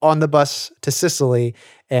on the bus to Sicily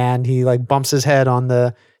and he like bumps his head on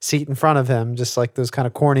the seat in front of him, just like those kind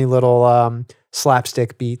of corny little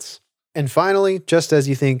slapstick beats. And finally, just as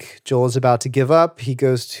you think Joel is about to give up, he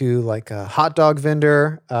goes to like a hot dog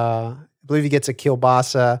vendor. I believe he gets a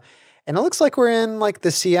kielbasa. And it looks like we're in like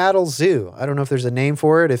the Seattle Zoo. I don't know if there's a name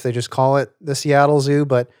for it, if they just call it the Seattle Zoo,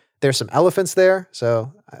 but there's some elephants there.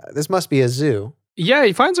 So this must be a zoo. Yeah,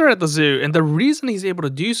 he finds her at the zoo. And the reason he's able to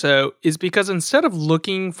do so is because instead of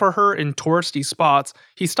looking for her in touristy spots,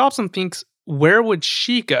 he stops and thinks, where would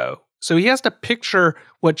she go? So he has to picture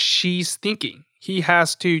what she's thinking. He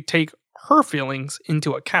has to take her feelings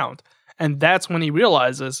into account. And that's when he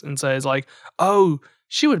realizes and says like, oh,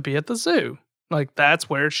 she would be at the zoo. Like that's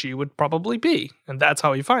where she would probably be. And that's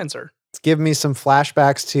how he finds her. It's giving me some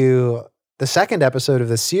flashbacks to the second episode of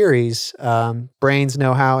the series, Brains,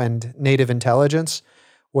 Know-How, and Native Intelligence,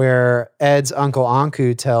 where Ed's Uncle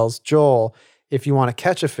Anku tells Joel, if you want to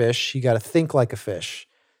catch a fish, you got to think like a fish.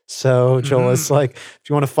 So Joel is like, if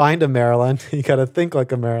you want to find a Marilyn, you got to think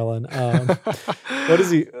like a Marilyn. What is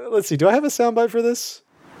he? Let's see. Do I have a soundbite for this?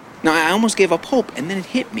 Now, I almost gave up hope, and then it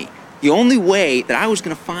hit me. The only way that I was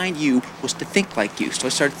going to find you was to think like you. So I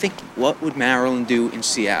started thinking, what would Marilyn do in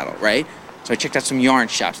Seattle, right? So I checked out some yarn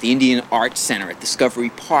shops, the Indian Art Center at Discovery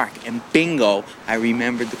Park, and bingo, I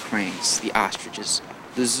remembered the cranes, the ostriches,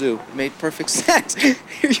 the zoo. It made perfect sense. Here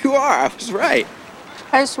you are. I was right.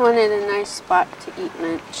 I just wanted a nice spot to eat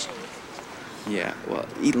lunch. Yeah, well,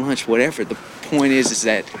 eat lunch, whatever. The point is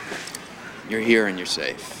that you're here and you're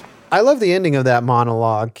safe. I love the ending of that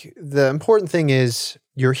monologue. The important thing is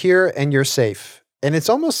you're here and you're safe. And it's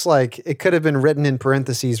almost like it could have been written in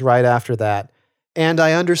parentheses right after that. And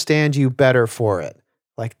I understand you better for it.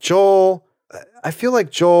 Like Joel, I feel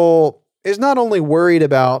like Joel is not only worried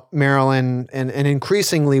about Marilyn and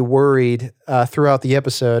increasingly worried throughout the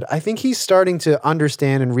episode. I think he's starting to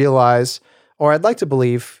understand and realize, or I'd like to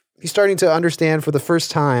believe, he's starting to understand for the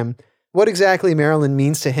first time what exactly Marilyn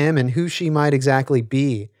means to him and who she might exactly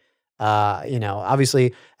be.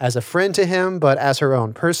 Obviously as a friend to him, but as her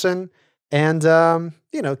own person. And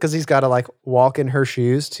because he's got to like walk in her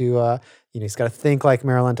shoes to, he's got to think like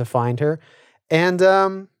Marilyn to find her. And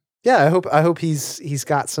I hope he's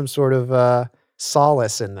got some sort of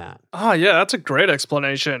solace in that. Oh, yeah, that's a great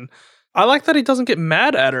explanation. I like that he doesn't get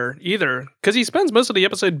mad at her either, because he spends most of the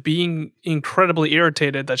episode being incredibly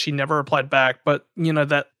irritated that she never replied back. But,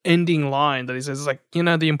 that ending line that he says is like,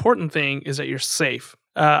 the important thing is that you're safe.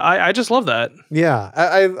 I just love that. Yeah.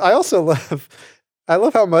 I also love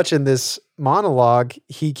how much in this monologue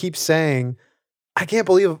he keeps saying, I can't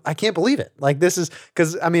believe it. Like, this is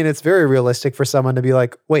because, it's very realistic for someone to be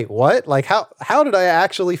like, wait, what? Like, how did I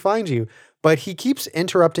actually find you? But he keeps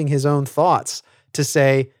interrupting his own thoughts to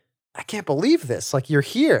say, I can't believe this. Like, you're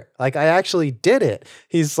here. Like, I actually did it.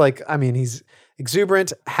 He's like, he's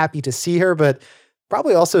exuberant, happy to see her, but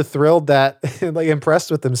probably also thrilled that, like, impressed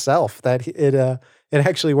with himself that it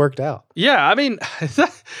actually worked out. Yeah,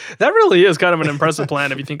 that really is kind of an impressive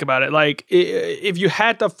plan if you think about it. Like, if you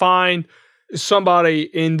had to find somebody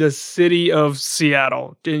in the city of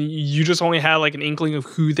Seattle and you just only had like an inkling of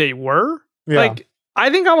who they were, like, I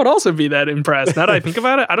think I would also be that impressed. Now that I think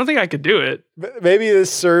about it, I don't think I could do it. Maybe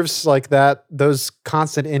this serves like that. Those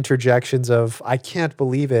constant interjections of "I can't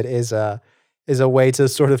believe it" is a way to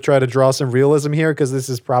sort of try to draw some realism here, because this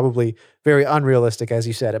is probably very unrealistic, as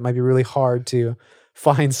you said. It might be really hard to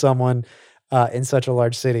find someone in such a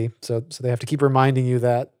large city, so they have to keep reminding you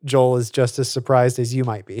that Joel is just as surprised as you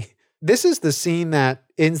might be. This is the scene that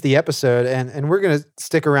ends the episode, and we're going to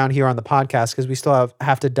stick around here on the podcast because we still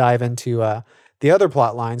have to dive into the other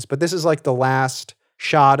plot lines, but this is like the last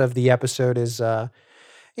shot of the episode is,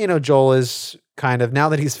 Joel is kind of, now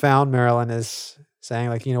that he's found Marilyn, is saying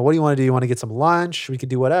like, what do you want to do? You want to get some lunch? We could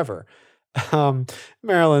do whatever.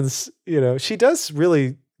 Marilyn's, she does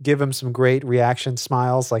really give him some great reaction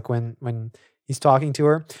smiles, like when he's talking to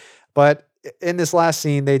her. But in this last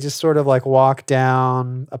scene, they just sort of like walk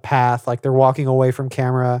down a path, like they're walking away from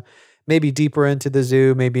camera, maybe deeper into the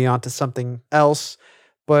zoo, maybe onto something else.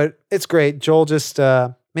 But it's great. Joel just,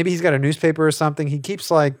 maybe he's got a newspaper or something. He keeps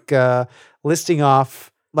like listing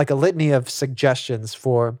off like a litany of suggestions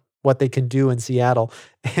for what they can do in Seattle.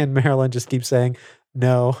 And Marilyn just keeps saying,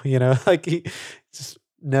 no, like he just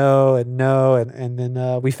no, and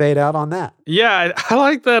then we fade out on that. Yeah, I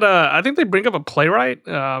like that. I think they bring up a playwright.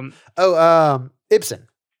 Ibsen.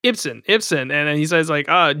 Ibsen, and then he says like,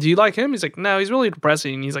 "Do you like him?" He's like, "No, he's really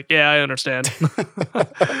depressing." And he's like, "Yeah, I understand."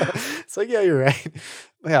 It's like, yeah, you're right.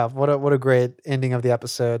 Yeah, what a great ending of the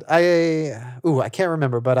episode. I can't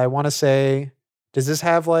remember, but I want to say, does this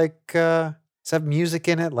have like does it have music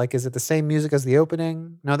in it? Like, is it the same music as the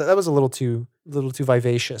opening? No, that was a little too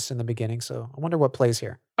vivacious in the beginning. So I wonder what plays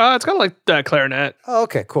here. It's kind of like that clarinet. Oh,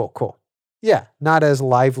 okay, cool. Yeah, not as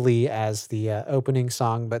lively as the opening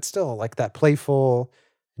song, but still like that playful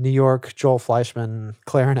New York Joel Fleischman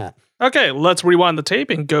clarinet. Okay, let's rewind the tape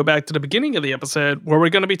and go back to the beginning of the episode where we're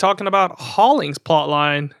going to be talking about Holling's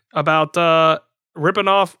plotline about ripping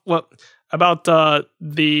off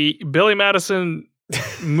the Billy Madison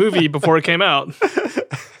movie before it came out.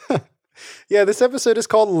 Yeah, this episode is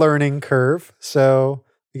called Learning Curve, so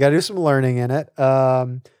you got to do some learning in it.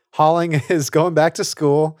 Holling is going back to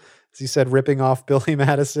school, as you said, ripping off Billy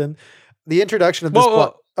Madison. The introduction of this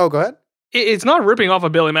plot. Oh, go ahead. It's not ripping off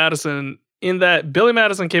of Billy Madison in that Billy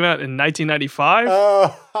Madison came out in 1995.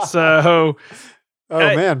 Oh, so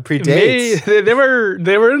man, predates.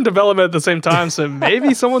 They were in development at the same time, so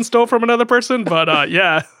maybe someone stole from another person. But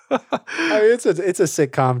yeah, it's a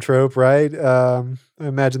sitcom trope, right? I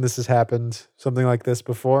imagine this has happened something like this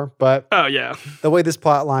before. But oh yeah, the way this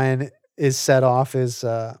plot line is set off is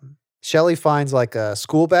Shelley finds like a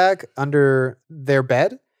school bag under their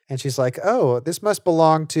bed, and she's like, "Oh, this must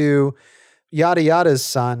belong to Yada Yada's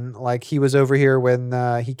son. Like he was over here when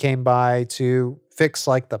he came by to fix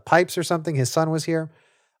like the pipes or something. His son was here."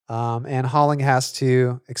 And Holling has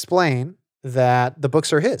to explain that the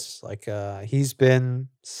books are his. Like he's been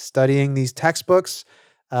studying these textbooks.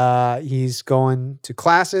 He's going to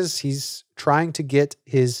classes. He's trying to get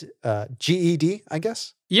his GED, I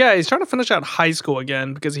guess. Yeah, he's trying to finish out high school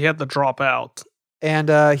again because he had to drop out.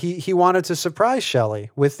 And he wanted to surprise Shelley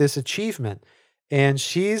with this achievement. And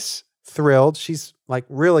she's thrilled. She's like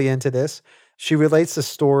really into this. She relates the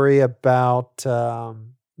story about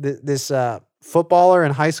this footballer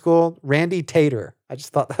in high school, Randy Tater. I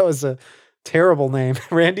just thought that was a terrible name.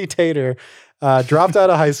 Randy Tater dropped out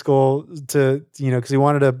of high school to, because he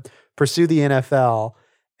wanted to pursue the NFL.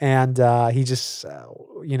 And he just,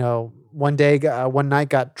 one night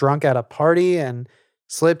got drunk at a party and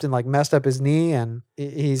slipped and like messed up his knee. And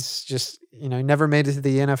he's just, he never made it to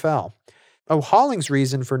the NFL. Oh, Holling's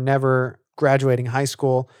reason for never graduating high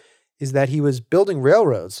school is that he was building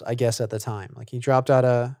railroads, I guess, at the time. Like he dropped out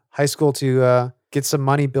of high school to get some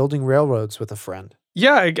money building railroads with a friend.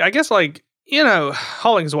 Yeah, I guess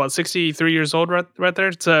Holling is what, 63 years old right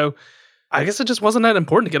there. So I guess it just wasn't that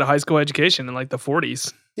important to get a high school education in like the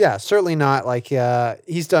 40s. Yeah, certainly not. Like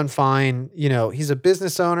he's done fine. He's a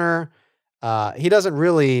business owner. He doesn't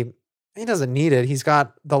need it. He's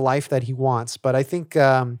got the life that he wants. But I think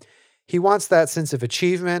he wants that sense of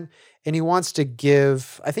achievement, and he wants to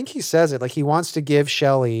give, I think he says it, like he wants to give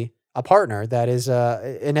Shelley a partner that is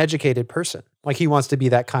an educated person. Like he wants to be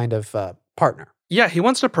that kind of partner. Yeah, he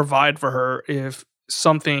wants to provide for her if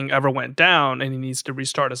something ever went down and he needs to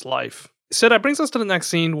restart his life. So that brings us to the next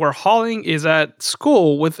scene where Holling is at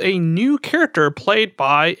school with a new character played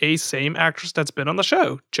by a same actress that's been on the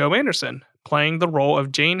show, Jo Anderson, playing the role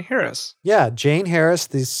of Jane Harris. Yeah, Jane Harris,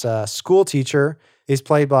 this school teacher, is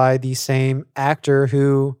played by the same actor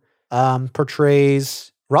who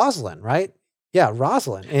portrays Rosalind, right? Yeah,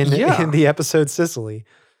 Rosalind in the episode Sicily.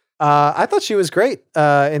 I thought she was great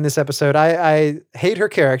in this episode. I hate her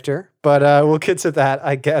character, but we'll get to that,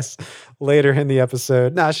 I guess, later in the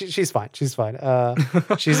episode. No, she's fine. She's fine.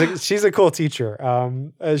 She's a cool teacher.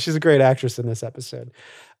 She's a great actress in this episode.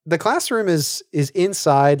 The classroom is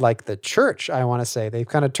inside like the church, I want to say. They've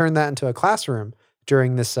kind of turned that into a classroom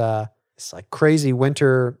during this like crazy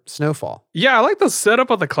winter snowfall. Yeah, I like the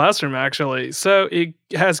setup of the classroom actually. So it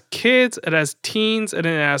has kids, it has teens, and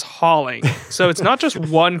it has Holling. So it's not just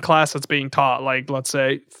one class that's being taught, like let's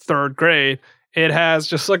say third grade. It has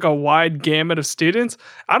just like a wide gamut of students.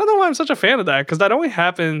 I don't know why I'm such a fan of that, because that only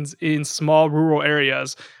happens in small rural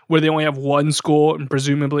areas where they only have one school and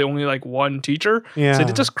presumably only like one teacher. Yeah. So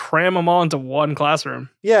they just cram them all into one classroom.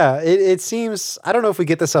 Yeah, it seems, I don't know if we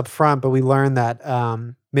get this up front, but we learn that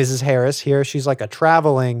Mrs. Harris here, she's like a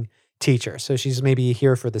traveling teacher. So she's maybe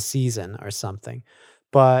here for the season or something.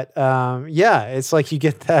 But yeah, it's like you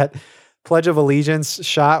get that Pledge of Allegiance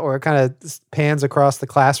shot where it kind of pans across the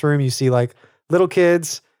classroom. You see like little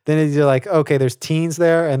kids, then you're like, okay, there's teens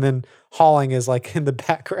there, and then Holling is like in the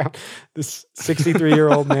background, this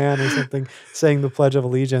 63-year-old man or something saying the Pledge of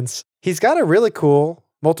Allegiance. He's got a really cool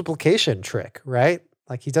multiplication trick, right?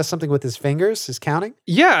 Like he does something with his fingers, his counting.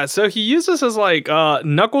 Yeah, so he uses his like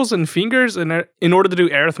knuckles and fingers in order to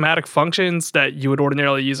do arithmetic functions that you would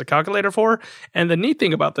ordinarily use a calculator for. And the neat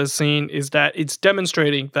thing about this scene is that it's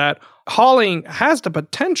demonstrating that Holling has the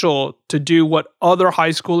potential to do what other high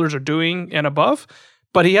schoolers are doing and above,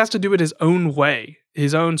 but he has to do it his own way,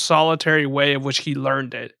 his own solitary way of which he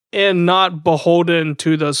learned it, and not beholden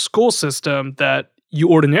to the school system that you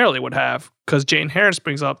ordinarily would have. Because Jane Harris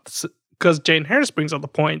brings up the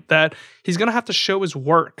point that he's going to have to show his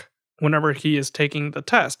work whenever he is taking the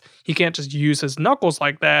test. He can't just use his knuckles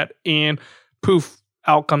like that and poof,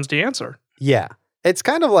 out comes the answer. Yeah. It's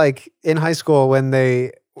kind of like in high school when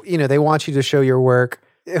they want you to show your work.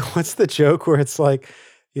 What's the joke where it's like,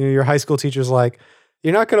 your high school teacher's like,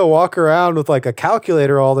 you're not going to walk around with like a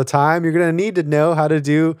calculator all the time. You're going to need to know how to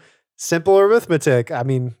do simple arithmetic. I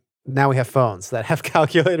mean, now we have phones that have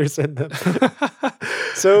calculators in them.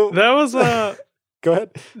 So that was go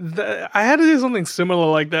ahead. I had to do something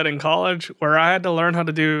similar like that in college, where I had to learn how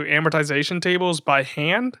to do amortization tables by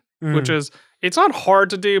hand, which is, it's not hard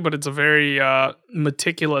to do, but it's a very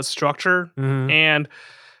meticulous structure. And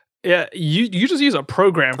yeah, you just use a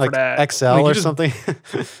program like for that. Excel or something?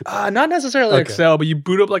 Not necessarily Excel, but you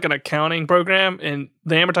boot up like an accounting program and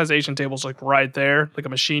the amortization table's like right there. Like a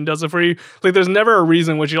machine does it for you. Like there's never a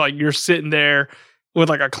reason which you're sitting there with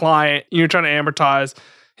like a client, you're trying to amortize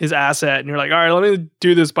his asset and you're like, all right, let me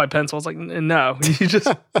do this by pencil. It's like, no, you just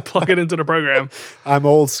plug it into the program. I'm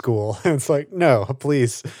old school. It's like, no,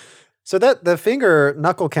 please. So that the finger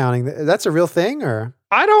knuckle counting, that's a real thing, or?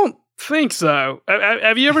 I don't think so.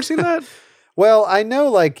 Have you ever seen that? Well, I know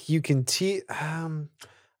like you can teach, I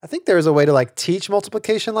think there's a way to like teach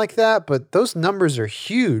multiplication like that, but those numbers are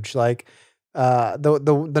huge. Like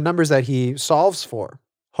the numbers that he solves for.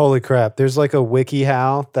 Holy crap. There's like a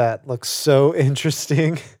WikiHow that looks so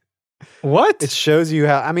interesting. What? It shows you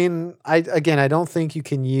how, I mean, I don't think you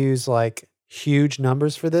can use like huge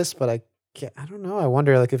numbers for this, but I don't know. I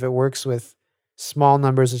wonder like if it works with small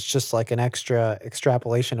numbers. It's just like an extra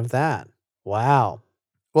extrapolation of that. Wow.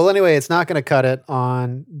 Well, anyway, it's not going to cut it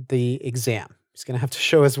on the exam. He's going to have to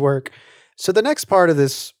show his work. So the next part of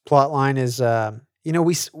this plot line is,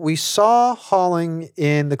 we saw Holling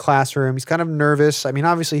in the classroom. He's kind of nervous. I mean,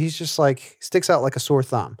 obviously he's just like, sticks out like a sore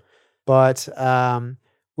thumb. But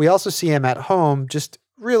we also see him at home, just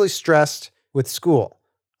really stressed with school.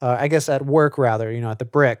 I guess at work rather, at the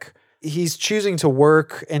Brick. He's choosing to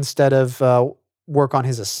work instead of work on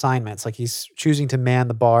his assignments. Like he's choosing to man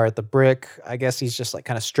the bar at the Brick. I guess he's just like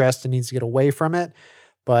kind of stressed and needs to get away from it.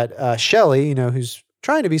 But Shelley, you know, who's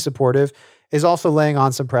trying to be supportive, is also laying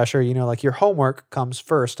on some pressure. You know, like your homework comes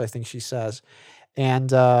first, I think she says. And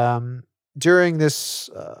during this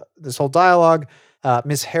whole dialogue,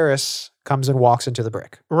 Miss Harris comes and walks into the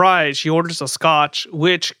Brick. Right. She orders a scotch,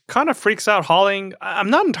 which kind of freaks out Holling.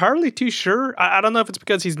 I'm not entirely too sure. I don't know if it's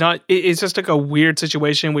because he's not. It's just like a weird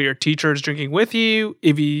situation where your teacher is drinking with you.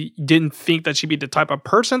 If he didn't think that she'd be the type of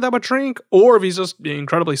person that would drink, or if he's just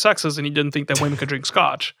incredibly sexist and he didn't think that women could drink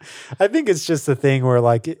scotch. I think it's just the thing where,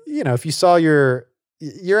 like, you know, if you saw you're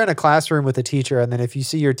in a classroom with a teacher, and then if you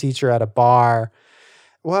see your teacher at a bar,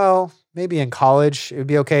 well, maybe in college, it would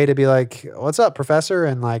be okay to be like, what's up, professor?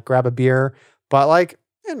 And like grab a beer. But like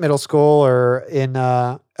in middle school or in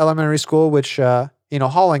elementary school, which, you know,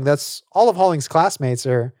 Holling, that's all of Holling's classmates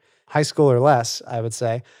are high school or less, I would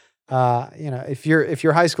say. You know, if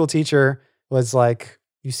your high school teacher was like,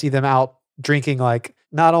 you see them out drinking like,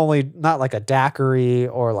 not like a daiquiri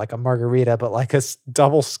or like a margarita, but like a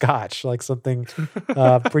double scotch, like something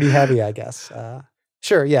pretty heavy, I guess.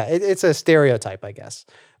 Sure, yeah, it's a stereotype, I guess.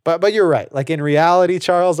 But you're right. Like in reality,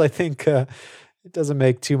 Charles, I think it doesn't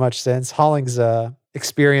make too much sense. Holling's a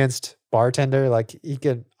experienced bartender. Like he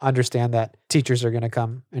can understand that teachers are going to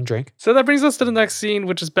come and drink. So that brings us to the next scene,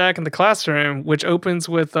 which is back in the classroom, which opens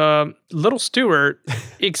with little Stuart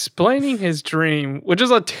explaining his dream, which is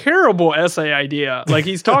a terrible essay idea. Like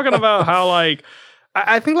he's talking about how like,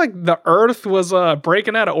 I think like the Earth was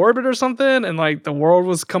breaking out of orbit or something, and like the world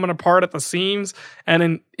was coming apart at the seams. And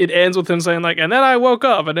then it ends with him saying like, and then I woke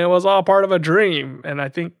up and it was all part of a dream. And I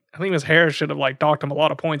think Miss Harris should have like docked him a lot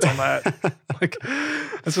of points on that. Like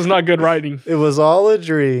this is not good writing. It was all a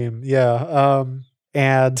dream. Yeah.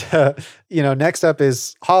 And you know, next up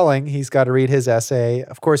is Holling. He's got to read his essay.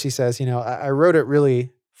 Of course, he says, you know, I wrote it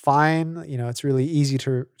really fine. You know, it's really easy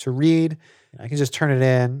to read. I can just turn it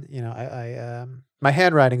in. You know, my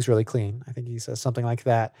handwriting's really clean. I think he says something like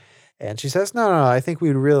that. And she says, no, I think we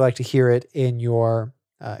would really like to hear it in your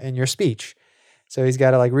speech. So he's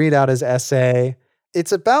got to like read out his essay.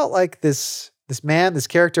 It's about like this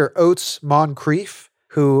character, Oates Moncrief,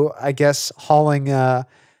 who I guess Holling,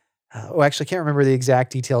 actually can't remember the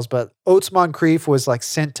exact details, but Oates Moncrief was like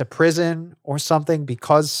sent to prison or something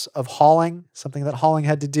because of Holling, something that Holling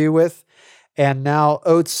had to do with. And now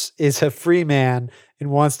Oates is a free man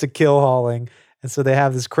and wants to kill Holling. And so they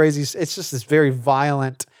have this crazy, it's just this very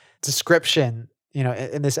violent description, you know,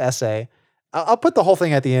 in this essay. I'll put the whole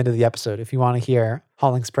thing at the end of the episode if you want to hear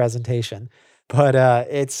Holling's presentation. But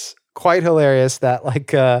it's quite hilarious that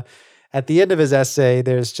like at the end of his essay,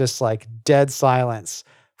 there's just like dead silence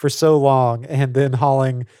for so long. And then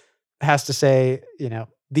Holling has to say, you know,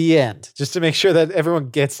 the end, just to make sure that everyone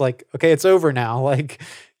gets like, okay, it's over now. Like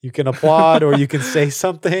you can applaud or you can say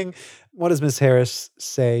something. What does Miss Harris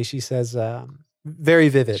say? She says, very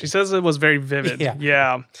vivid. She says it was very vivid.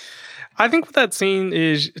 Yeah. I think what that scene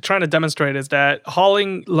is trying to demonstrate is that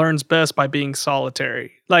Holling learns best by being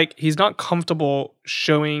solitary. Like, he's not comfortable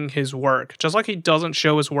showing his work. Just like he doesn't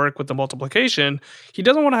show his work with the multiplication, he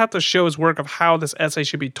doesn't want to have to show his work of how this essay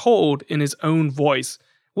should be told in his own voice,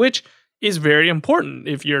 which is very important.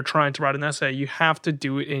 If you're trying to write an essay, you have to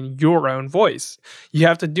do it in your own voice. You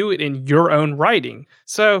have to do it in your own writing.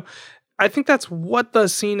 So I think that's what the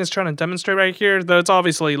scene is trying to demonstrate right here, though it's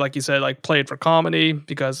obviously, like you said, like played for comedy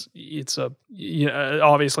because it's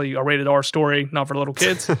obviously a rated R story, not for little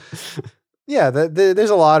kids. Yeah,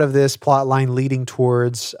 there's a lot of this plot line leading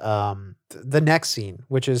towards the next scene,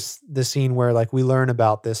 which is the scene where like we learn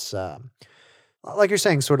about this, like you're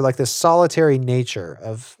saying, sort of like this solitary nature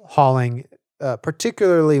of Holling,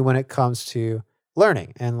 particularly when it comes to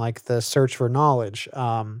learning and like the search for knowledge.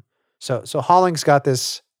 So Holling's got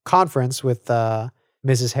this conference with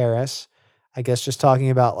Mrs. Harris, I guess just talking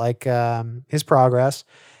about like his progress.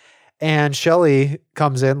 And Shelley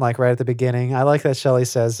comes in like right at the beginning. I like that Shelley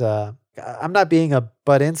says, I'm not being a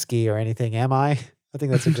Budinsky or anything, am I? I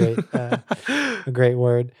think that's a great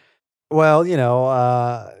word. Well, you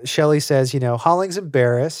know, Shelley says, you know, Holling's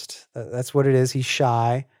embarrassed. That's what it is. He's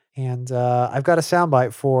shy. And I've got a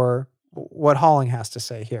soundbite for what Holling has to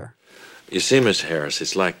say here. You see, Miss Harris,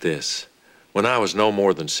 it's like this. When I was no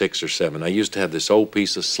more than 6 or 7, I used to have this old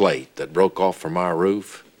piece of slate that broke off from our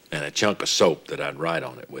roof and a chunk of soap that I'd write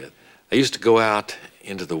on it with. I used to go out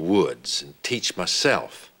into the woods and teach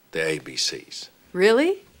myself the ABCs.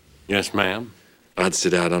 Really? Yes, ma'am. I'd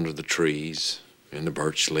sit out under the trees, in the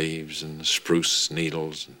birch leaves and the spruce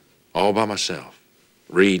needles, all by myself,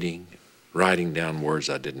 reading, writing down words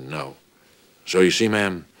I didn't know. So you see,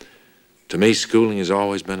 ma'am, To me, schooling has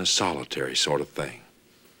always been a solitary sort of thing,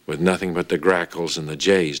 with nothing but the grackles and the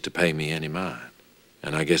jays to pay me any mind.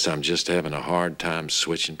 And I guess I'm just having a hard time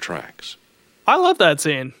switching tracks. I love that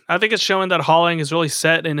scene. I think it's showing that Holling is really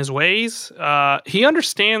set in his ways. He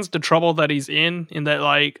understands the trouble that he's in that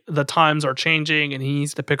like the times are changing and he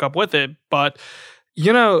needs to pick up with it. But,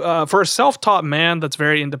 for a self-taught man that's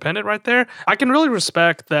very independent right there, I can really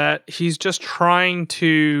respect that he's just trying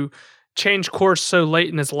to change course so late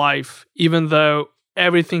in his life, even though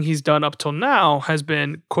everything he's done up till now has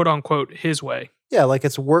been quote unquote his way. Yeah, like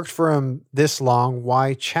it's worked for him this long.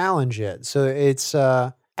 Why challenge it? So it's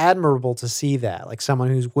admirable to see that, like someone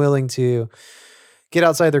who's willing to get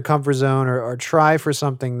outside their comfort zone or try for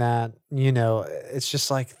something that, it's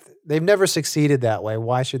just like they've never succeeded that way.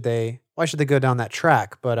 Why should they go down that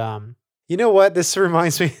track? But you know what? This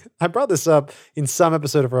reminds me, I brought this up in some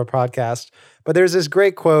episode of our podcast, but there's this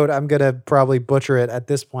great quote. I'm going to probably butcher it at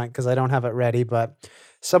this point because I don't have it ready, but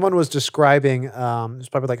someone was describing, it's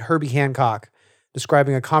probably like Herbie Hancock,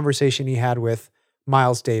 describing a conversation he had with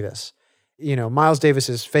Miles Davis. Miles Davis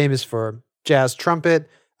is famous for jazz trumpet,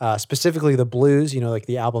 specifically the blues, like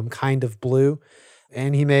the album Kind of Blue.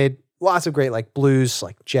 And he made lots of great like blues,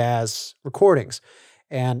 like jazz recordings.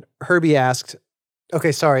 And Herbie asked,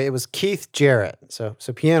 it was Keith Jarrett. So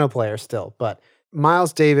piano player still, but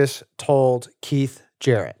Miles Davis told Keith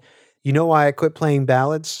Jarrett, "You know why I quit playing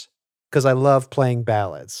ballads? Because I love playing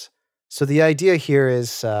ballads." So the idea here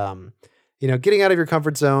is, getting out of your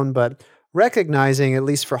comfort zone, but recognizing, at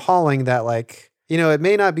least for Holling, that it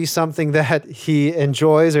may not be something that he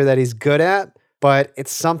enjoys or that he's good at, but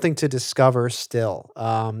it's something to discover still.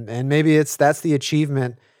 And maybe that's the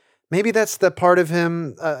achievement. Maybe that's the part of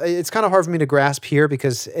him. It's kind of hard for me to grasp here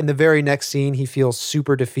because in the very next scene, he feels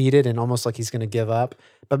super defeated and almost like he's going to give up.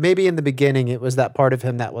 But maybe in the beginning, it was that part of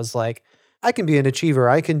him that was like, I can be an achiever.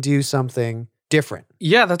 I can do something different.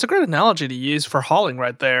 Yeah, that's a great analogy to use for Holling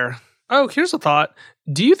right there. Oh, here's a thought.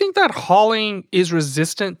 Do you think that Holling is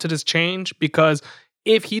resistant to this change? Because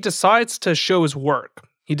if he decides to show his work,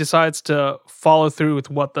 he decides to follow through with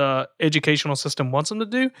what the educational system wants him to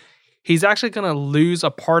do, he's actually going to lose a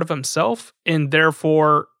part of himself, and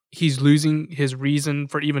therefore he's losing his reason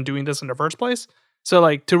for even doing this in the first place.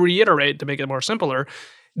 So, to reiterate, to make it more simpler,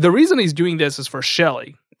 the reason he's doing this is for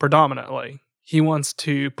Shelley, predominantly. He wants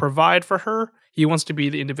to provide for her. He wants to be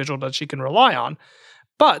the individual that she can rely on.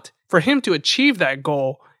 But for him to achieve that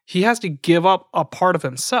goal, he has to give up a part of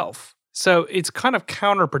himself. So it's kind of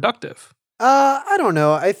counterproductive. I don't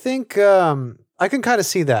know. I think I can kind of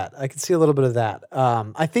see that. I can see a little bit of that.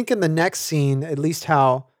 I think in the next scene, at least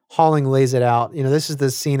how Holling lays it out, this is the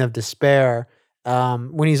scene of despair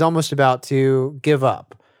when he's almost about to give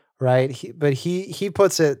up, right? But he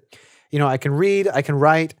puts it, I can read, I can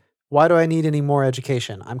write. Why do I need any more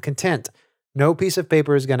education? I'm content. No piece of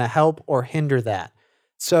paper is going to help or hinder that.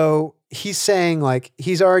 So he's saying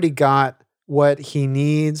he's already got what he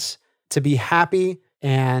needs to be happy,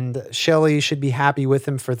 and Shelley should be happy with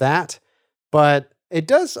him for that. But it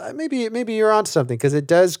does, maybe you're onto something, because it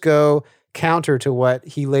does go counter to what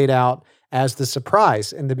he laid out as the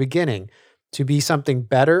surprise in the beginning, to be something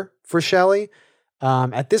better for Shelley.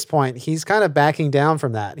 At this point, he's kind of backing down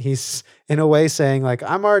from that. He's in a way saying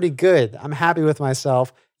I'm already good. I'm happy with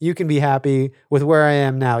myself. You can be happy with where I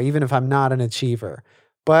am now, even if I'm not an achiever.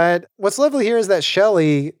 But what's lovely here is that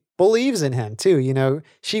Shelley believes in him too.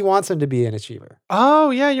 She wants him to be an achiever.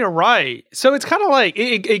 Oh, yeah, you're right. So it's kind of like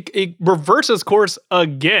it reverses course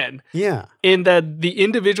again. Yeah. In that the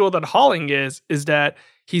individual that Holling is that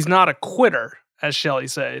he's not a quitter, as Shelley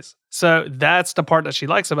says. So that's the part that she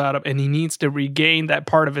likes about him, and he needs to regain that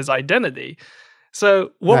part of his identity.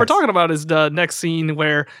 So what we're talking about is the next scene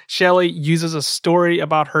where Shelley uses a story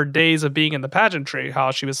about her days of being in the pageantry,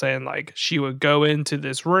 how she was saying she would go into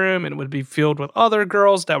this room and it would be filled with other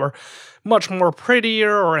girls that were much more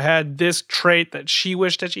prettier or had this trait that she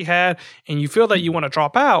wished that she had. And you feel that you want to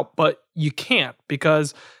drop out, but you can't,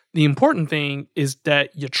 because the important thing is that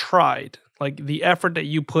you tried. The effort that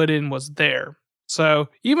you put in was there. So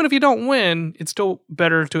even if you don't win, it's still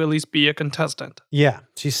better to at least be a contestant. Yeah.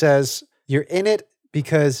 She says, you're in it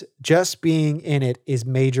because just being in it is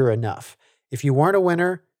major enough. If you weren't a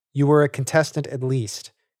winner, you were a contestant at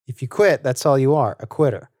least. If you quit, that's all you are, a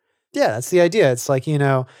quitter. Yeah, that's the idea. It's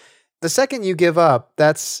the second you give up,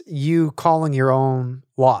 that's you calling your own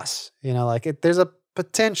loss. There's a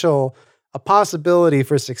potential, a possibility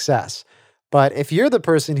for success. But if you're the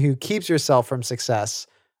person who keeps yourself from success,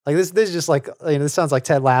 this is just this sounds like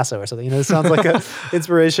Ted Lasso or something. This sounds like a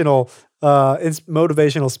inspirational,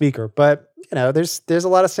 motivational speaker. But there's a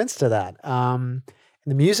lot of sense to that. And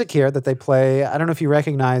the music here that they play, I don't know if you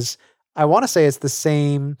recognize I want to say it's the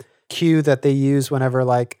same cue that they use whenever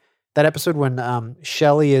like that episode when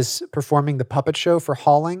Shelley is performing the puppet show for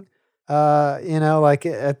Halling, like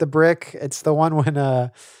at the Brick. It's the one when,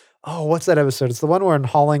 what's that episode? It's the one where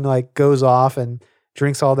Halling like goes off and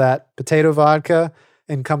drinks all that potato vodka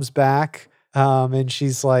and comes back. And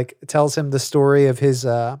she's like, tells him the story of his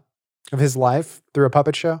life through a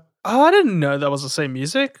puppet show. Oh, I didn't know that was the same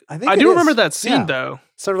music. I think I it do is. remember that scene Yeah. though.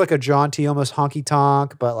 Sort of like a jaunty, almost honky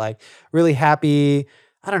tonk, but like really happy.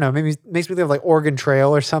 I don't know. Maybe it makes me think of like Oregon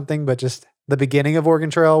Trail or something, but just the beginning of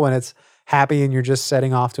Oregon Trail when it's happy and you're just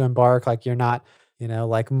setting off to embark. Like you're not,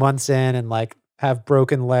 like months in and like have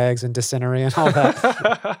broken legs and dysentery and all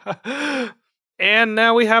that. And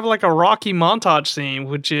now we have like a Rocky montage scene,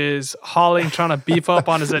 which is Halling trying to beef up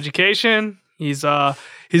on his education. He's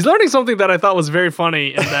learning something that I thought was very funny,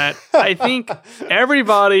 in that I think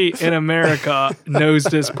everybody in America knows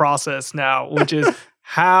this process now, which is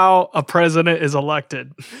how a president is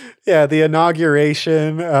elected. Yeah, the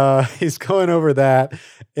inauguration. He's going over that,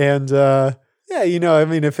 and I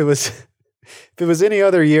mean, if it was any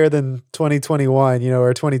other year than 2021,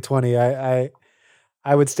 or 2020, I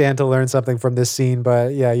would stand to learn something from this scene.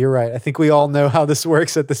 But yeah, you're right. I think we all know how this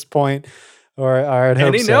works at this point. Or I'd hope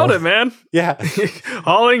And he so. nailed it, man. Yeah.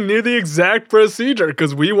 Halling knew the exact procedure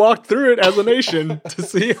because we walked through it as a nation to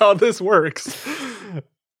see how this works.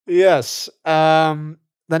 Yes. The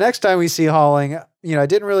next time we see Halling, I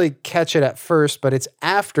didn't really catch it at first, but it's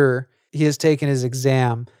after he has taken his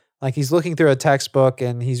exam. Like he's looking through a textbook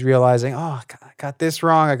and he's realizing, I got this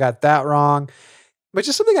wrong. I got that wrong. Which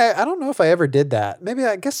is something I don't know if I ever did that. Maybe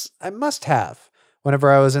I guess I must have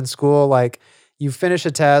whenever I was in school. Like you finish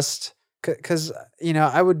a test because,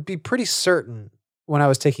 I would be pretty certain when I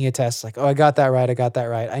was taking a test, like, I got that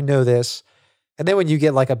right. I know this. And then when you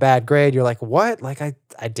get like a bad grade, you're like, what? Like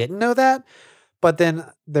I didn't know that. But then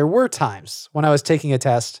there were times when I was taking a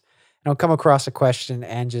test and I'll come across a question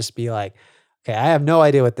and just be like, okay, I have no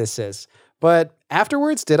idea what this is. But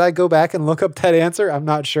afterwards, did I go back and look up that answer? I'm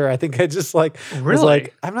not sure. I think I just was Really?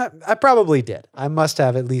 like, I probably did. I must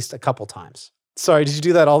have at least a couple times. Sorry, did you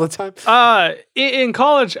do that all the time? In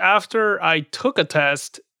college, after I took a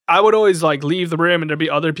test, I would always like leave the room and there'd be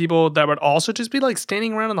other people that would also just be like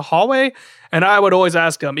standing around in the hallway. And I would always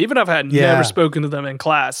ask them, even if I had never spoken to them in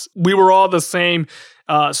class, we were all the same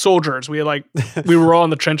soldiers. We were all in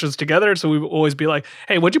the trenches together. So we would always be like,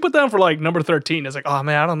 hey, what'd you put down for like number 13? It's like, oh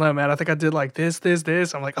man, I don't know, man. I think I did like this.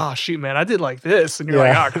 I'm like, oh shoot, man, I did like this. And you're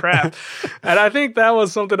like, oh crap. And I think that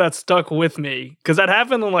was something that stuck with me because that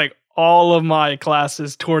happened in like all of my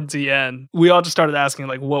classes towards the end. We all just started asking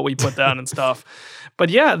like what we put down and stuff. But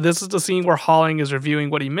yeah, this is the scene where Halling is reviewing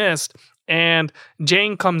what he missed. And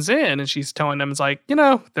Jane comes in and she's telling him, it's like,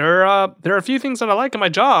 there are a few things that I like in my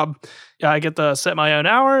job. I get to set my own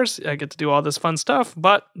hours. I get to do all this fun stuff.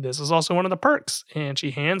 But this is also one of the perks. And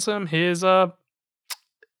she hands him his,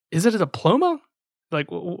 is it a diploma? Like,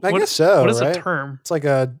 I guess so. What is right? the term? It's like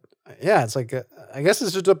I guess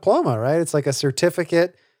it's a diploma, right? It's like a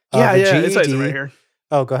certificate. Yeah, it it says it right here.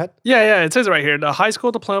 Oh, go ahead. Yeah, it says it right here. The high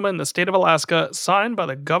school diploma in the state of Alaska, signed by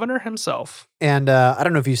the governor himself. And I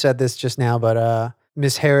don't know if you said this just now, but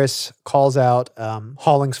Miss Harris calls out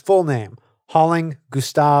Halling's full name, Halling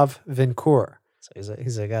Gustav Vincourt. So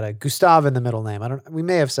he's got a Gustav in the middle name. We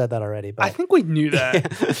may have said that already, but I think we knew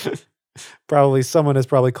that. Probably someone has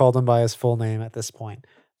probably called him by his full name at this point.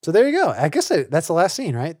 So there you go. I guess that's the last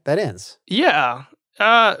scene, right? That ends. Yeah.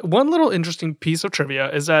 One little interesting piece of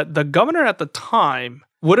trivia is that the governor at the time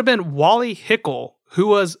would have been Wally Hickel, who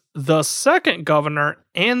was the second governor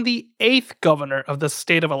and the 8th governor of the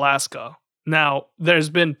state of Alaska. Now, there's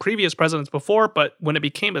been previous presidents before, but when it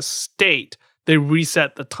became a state, they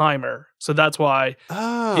reset the timer. So that's why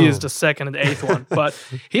he is the second and the 8th one. But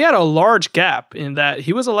he had a large gap in that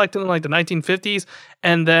he was elected in like the 1950s,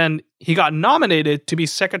 and then he got nominated to be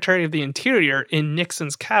Secretary of the Interior in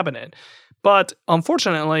Nixon's cabinet. But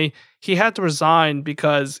unfortunately, he had to resign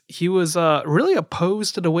because he was really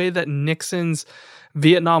opposed to the way that Nixon's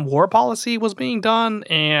Vietnam War policy was being done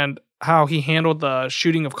and how he handled the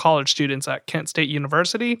shooting of college students at Kent State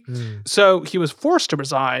University. So he was forced to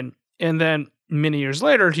resign. And then many years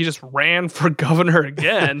later, he just ran for governor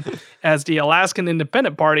again as the Alaskan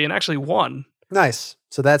Independent Party and actually won. Nice.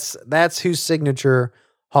 So that's whose signature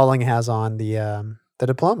Halling has on the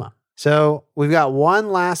diploma. So we've got one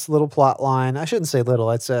last little plot line. I shouldn't say little.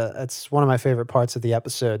 It's one of my favorite parts of the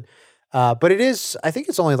episode. But it is, I think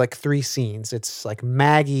it's only like 3 scenes. It's like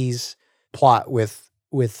Maggie's plot with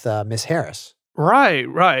Miss Harris.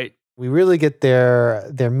 Right. We really get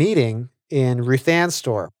their meeting in Ruth Ann's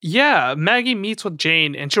store. Yeah, Maggie meets with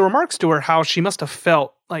Jane and she remarks to her how she must have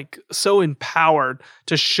felt like so empowered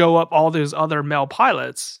to show up all those other male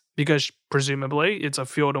pilots because presumably it's a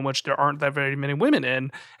field in which there aren't that very many women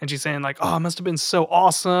in. And she's saying like, oh, it must have been so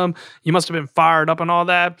awesome. You must have been fired up and all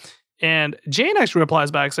that. And Jane actually replies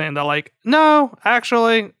back saying that like, no,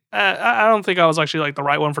 actually, I don't think I was actually like the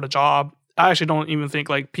right one for the job. I actually don't even think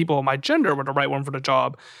like people of my gender were the right one for the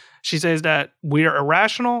job. She says that we are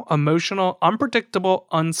irrational, emotional, unpredictable,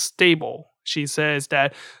 unstable. She says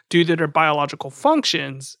that due to their biological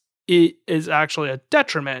functions, it is actually a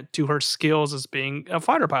detriment to her skills as being a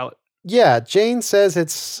fighter pilot. Yeah, Jane says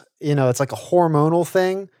it's like a hormonal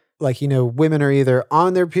thing. Like, women are either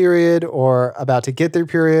on their period or about to get their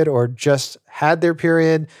period or just had their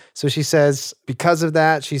period. So she says because of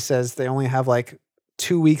that, she says they only have like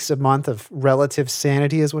 2 weeks a month of relative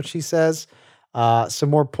sanity is what she says. Some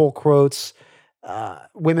more pull quotes.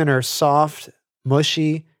 Women are soft,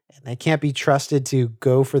 mushy, and they can't be trusted to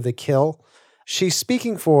go for the kill. She's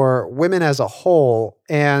speaking for women as a whole,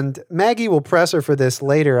 and Maggie will press her for this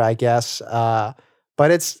later, I guess. But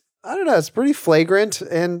it's pretty flagrant.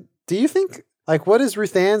 And do you think, like, what is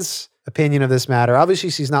Ruthan's opinion of this matter? Obviously,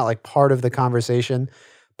 she's not like part of the conversation,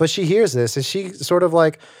 but she hears this. Is she sort of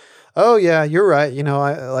like, oh yeah, you're right.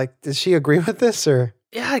 Does she agree with this or?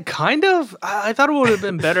 Yeah, kind of. I thought it would have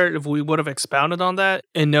been better if we would have expounded on that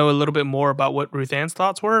and know a little bit more about what Ruthan's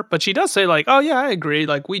thoughts were. But she does say like, oh yeah, I agree.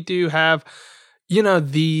 Like we do have,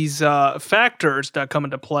 these factors that come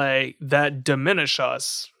into play that diminish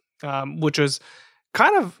us, which is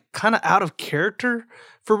kind of out of character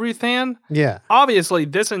for Ruthann. Yeah. Obviously,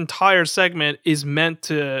 this entire segment is meant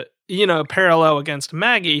to, parallel against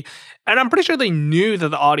Maggie. And I'm pretty sure they knew that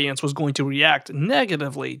the audience was going to react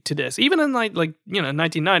negatively to this. Even in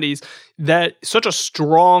 1990s, that such a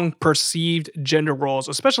strong perceived gender roles,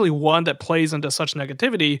 especially one that plays into such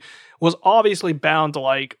negativity, was obviously bound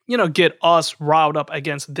to get us riled up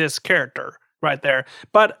against this character right there.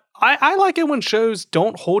 But I like it when shows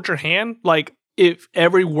don't hold your hand. Like, if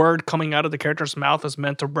every word coming out of the character's mouth is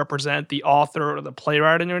meant to represent the author or the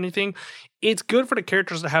playwright or anything, it's good for the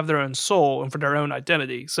characters to have their own soul and for their own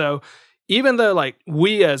identity. So even though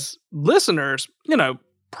we as listeners,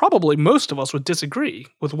 probably most of us would disagree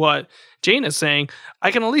with what Jane is saying,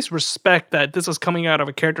 I can at least respect that this is coming out of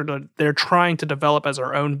a character that they're trying to develop as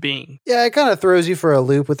their own being. Yeah, it kind of throws you for a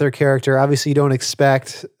loop with their character. Obviously, you don't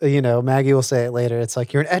expect, Maggie will say it later. It's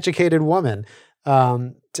like, you're an educated woman.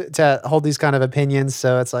 To hold these kind of opinions.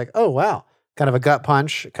 So it's like, oh, wow, kind of a gut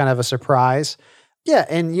punch, kind of a surprise. Yeah.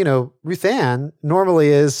 And, Ruthann normally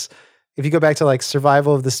is, if you go back to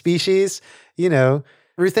survival of the species,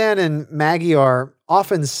 Ruthann and Maggie are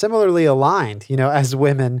often similarly aligned, as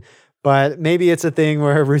women, but maybe it's a thing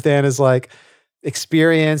where Ruthann is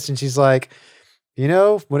experienced and she's like,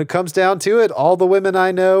 when it comes down to it, all the women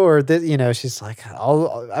I know or that, she's like,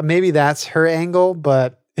 maybe that's her angle,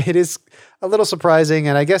 but it is a little surprising.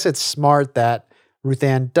 And I guess it's smart that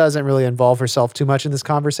Ruthann doesn't really involve herself too much in this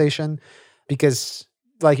conversation because,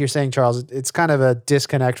 like you're saying, Charles, it's kind of a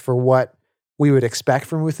disconnect for what we would expect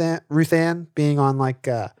from Ruthann being on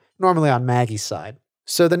normally on Maggie's side.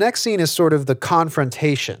 So the next scene is sort of the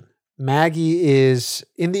confrontation. Maggie is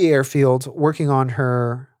in the airfield working on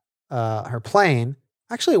her plane.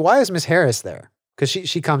 Actually, why is Miss Harris there? Because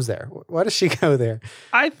she comes there. Why does she go there?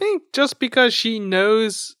 I think just because she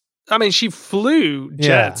knows, she flew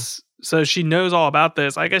jets, so she knows all about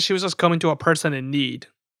this. I guess she was just coming to a person in need.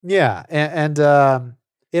 Yeah, and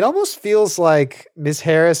it almost feels like Miss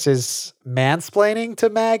Harris is mansplaining to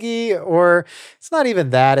Maggie, or it's not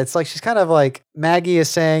even that. It's like she's kind of like, Maggie is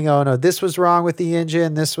saying, oh no, this was wrong with the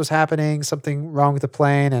engine, this was happening, something wrong with the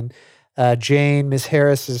plane, and Miss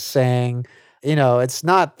Harris is saying, it's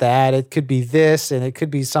not that. It could be this, and it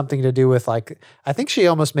could be something to do with I think she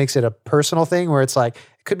almost makes it a personal thing where it's it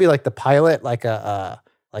could be the pilot,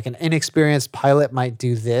 an inexperienced pilot might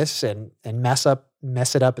do this and mess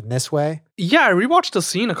it up in this way. Yeah, I rewatched the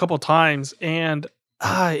scene a couple times, and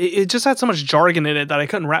it just had so much jargon in it that I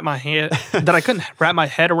couldn't wrap my head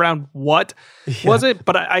around what was it.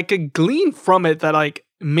 But I could glean from it that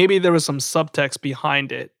maybe there was some subtext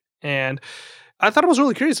behind it, and I thought it was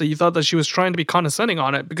really curious that you thought that she was trying to be condescending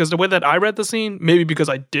on it, because the way that I read the scene, maybe because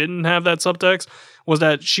I didn't have that subtext, was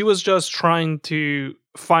that she was just trying to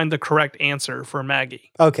find the correct answer for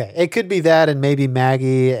Maggie. Okay, it could be that, and maybe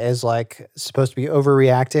Maggie is supposed to be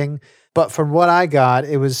overreacting. But from what I got,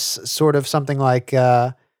 it was sort of something like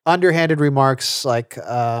underhanded remarks,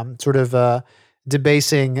 sort of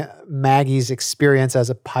debasing Maggie's experience as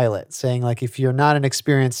a pilot, saying if you're not an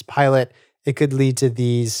experienced pilot, it could lead to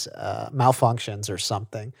these malfunctions or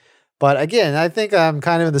something. But again, I think I'm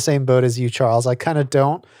kind of in the same boat as you, Charles. I kind of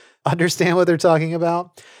don't understand what they're talking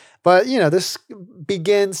about. But, this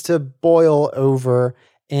begins to boil over,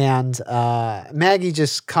 and Maggie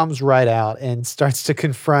just comes right out and starts to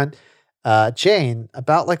confront Jane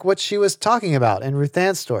about like what she was talking about in Ruth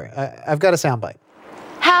Ann's story. I've got a soundbite.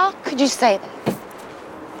 How could you say that?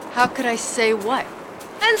 How could I say what?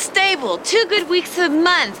 Unstable. 2 good weeks a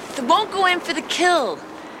month. Won't go in for the kill.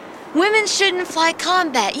 Women shouldn't fly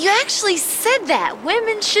combat. You actually said that.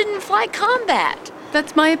 Women shouldn't fly combat.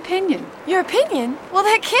 That's my opinion. Your opinion? Well,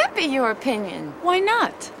 that can't be your opinion. Why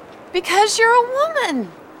not? Because you're a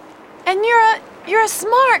woman. And you're a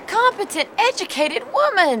smart, competent, educated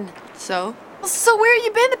woman. So? So where have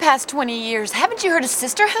you been the past 20 years? Haven't you heard of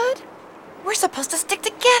sisterhood? We're supposed to stick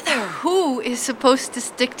together. Who is supposed to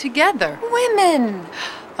stick together? Women.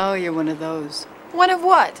 Oh, you're one of those. One of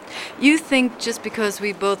what? You think just because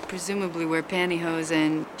we both presumably wear pantyhose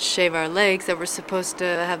and shave our legs that we're supposed to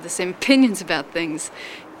have the same opinions about things.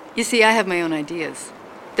 You see, I have my own ideas.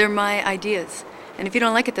 They're my ideas. And if you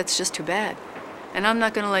don't like it, that's just too bad. And I'm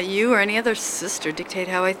not going to let you or any other sister dictate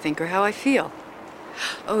how I think or how I feel.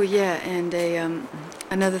 Oh, yeah, and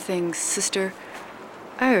another thing, sister,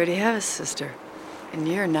 I already have a sister, and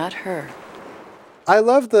you're not her. I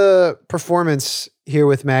love the performance here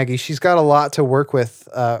with Maggie. She's got a lot to work with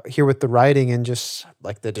here with the writing and just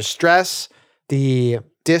like the distress, the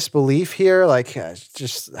disbelief here, like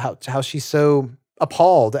just how she's so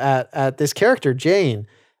appalled at this character, Jane.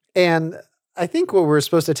 And I think what we're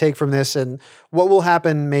supposed to take from this and what will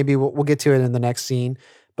happen, maybe we'll get to it in the next scene,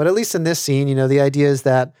 but at least in this scene, the idea is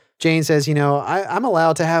that Jane says, I'm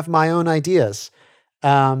allowed to have my own ideas.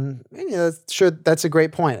 Sure, that's a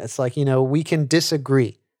great point. It's like, we can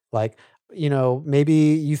disagree. Like, maybe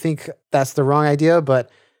you think that's the wrong idea, but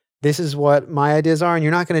this is what my ideas are, and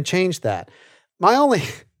you're not going to change that.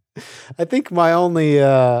 I think my only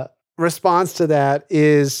response to that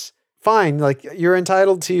is fine. Like, you're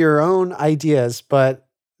entitled to your own ideas, but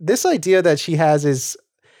this idea that she has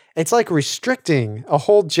it's like restricting a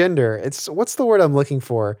whole gender. What's the word I'm looking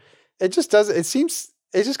for? It just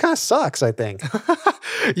kind of sucks, I think.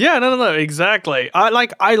 Yeah, no, exactly.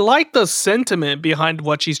 I like the sentiment behind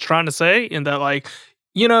what she's trying to say in that, like,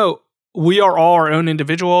 we are all our own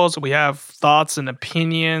individuals. We have thoughts and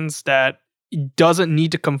opinions that doesn't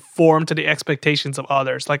need to conform to the expectations of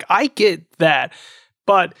others. Like, I get that.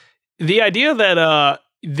 But the idea that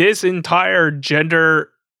this entire gender,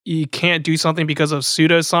 you can't do something because of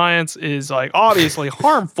pseudoscience is like obviously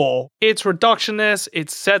harmful. It's reductionist. It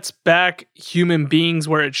sets back human beings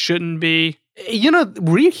where it shouldn't be.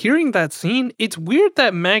 Rehearing that scene, it's weird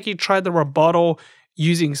that Maggie tried the rebuttal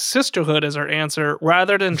using sisterhood as her answer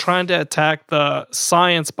rather than trying to attack the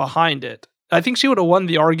science behind it. I think she would have won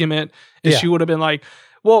the argument if she would have been like,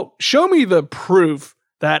 well, show me the proof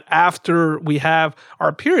that after we have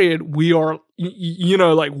our period, we are,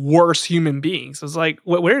 like worse human beings. It's like,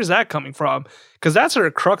 where is that coming from? Because that's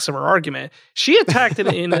her crux of her argument. She attacked it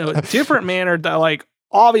in a different manner that, like,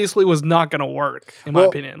 obviously was not going to work, in my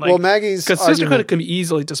opinion. Like, Maggie's because sisterhood can be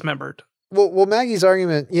easily dismembered. Well, Maggie's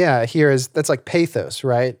argument, here that's like pathos,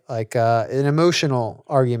 right? Like an emotional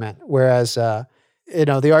argument, whereas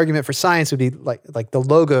the argument for science would be like the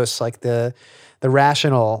logos, like the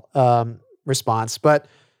rational response. But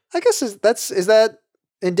I guess is that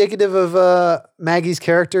indicative of Maggie's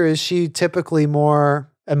character? Is she typically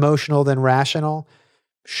more emotional than rational?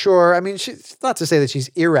 Sure. I mean, she's not to say that she's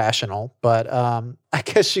irrational, but I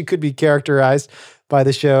guess she could be characterized by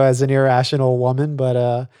the show as an irrational woman.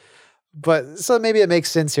 But so maybe it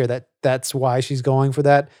makes sense here that that's why she's going for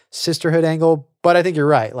that sisterhood angle. But I think you're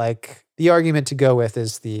right. Like, the argument to go with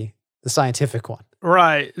is the scientific one.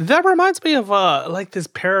 Right. That reminds me of like this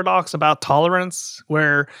paradox about tolerance,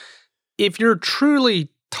 where if you're truly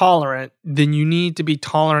tolerant, then you need to be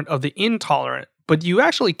tolerant of the intolerant. But you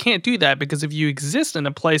actually can't do that, because if you exist in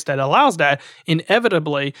a place that allows that,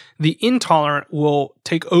 inevitably the intolerant will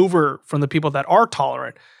take over from the people that are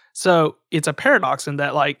tolerant. So it's a paradox in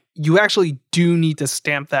that, like, you actually do need to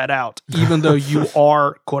stamp that out, even though you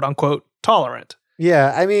are, quote unquote, tolerant.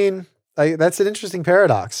 Yeah, I mean, that's an interesting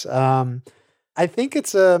paradox. I think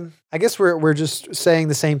it's I guess we're just saying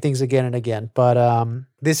the same things again and again, but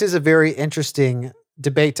this is a very interesting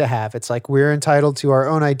debate to have. It's like, we're entitled to our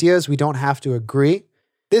own ideas. We don't have to agree.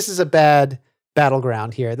 This is a bad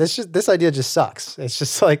battleground here. This idea just sucks. It's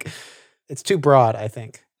just like, it's too broad, I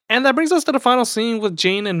think. And that brings us to the final scene with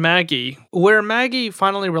Jane and Maggie, where Maggie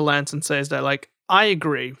finally relents and says that, like, I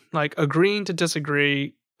agree. Like, agreeing to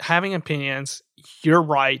disagree, having opinions, you're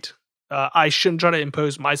right. I shouldn't try to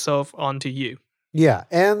impose myself onto you. Yeah.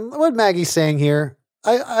 And what Maggie's saying here,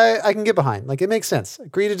 I can get behind. Like, it makes sense.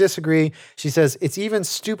 Agree to disagree. She says, it's even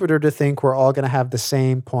stupider to think we're all going to have the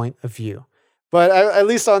same point of view. But at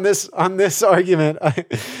least on this argument,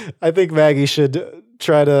 I think Maggie should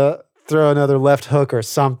try to throw another left hook or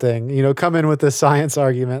something, come in with the science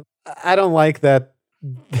argument. I don't like that.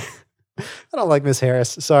 I don't like Miss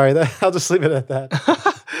Harris. Sorry, I'll just leave it at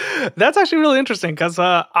that. That's actually really interesting because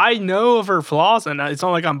I know of her flaws, and it's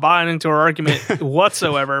not like I'm buying into her argument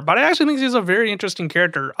whatsoever. But I actually think she's a very interesting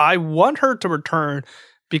character. I want her to return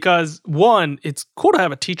because, one, it's cool to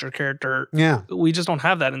have a teacher character. Yeah. We just don't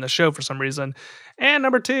have that in the show for some reason. And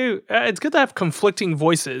number two, it's good to have conflicting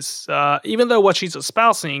voices. Even though what she's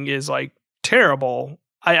espousing is like terrible,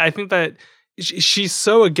 I think that she's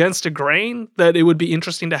so against the grain that it would be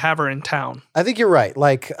interesting to have her in town. I think you're right.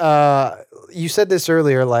 Like, you said this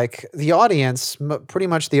earlier, like the audience, pretty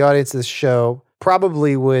much the audience of this show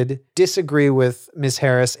probably would disagree with Miss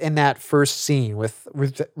Harris in that first scene with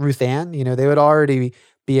Ruth Ann. They would already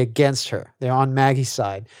be against her. They're on Maggie's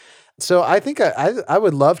side. So I think I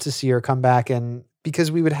would love to see her come back, and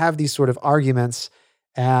because we would have these sort of arguments,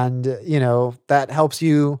 and, that helps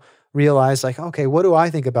you realize, like, okay, what do I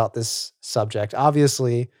think about this subject?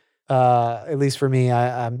 Obviously, at least for me,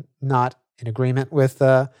 I'm not in agreement with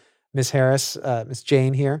Miss Harris, Miss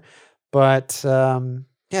Jane here. But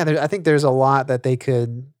I think there's a lot that they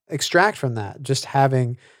could extract from that, just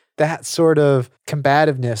having that sort of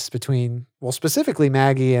combativeness between, well, specifically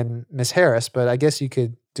Maggie and Miss Harris, but I guess you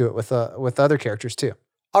could do it with other characters too.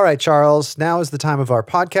 All right, Charles, now is the time of our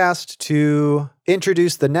podcast to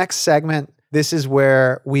introduce the next segment. This is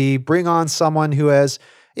where we bring on someone who has,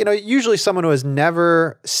 usually someone who has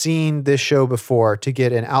never seen this show before to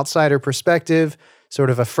get an outsider perspective, sort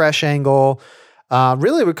of a fresh angle.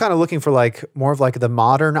 Really, we're kind of looking for like more of like the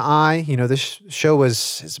modern eye. This show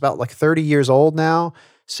it's about like 30 years old now.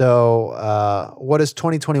 So what does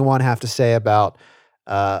 2021 have to say about,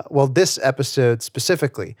 this episode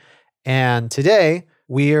specifically? And today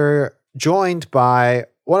we're joined by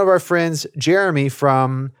one of our friends, Jeremy,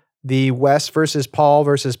 from the Wes versus Paul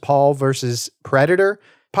versus Predator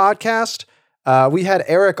podcast. We had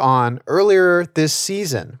Eric on earlier this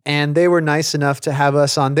season, and they were nice enough to have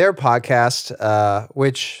us on their podcast,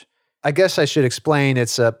 which I guess I should explain.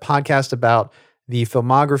 It's a podcast about the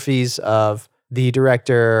filmographies of the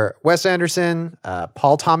director Wes Anderson,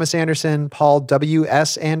 Paul Thomas Anderson, Paul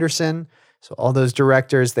W.S. Anderson. So all those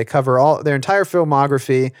directors, they cover all their entire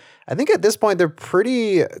filmography. I think at this point, they're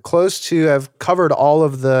pretty close to have covered all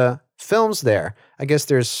of the films there. I guess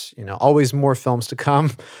there's, always more films to come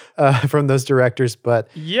from those directors, but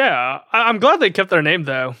yeah, I'm glad they kept their name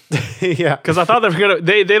though. Yeah, because I thought they were gonna.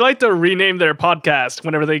 They like to rename their podcast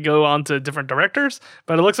whenever they go on to different directors,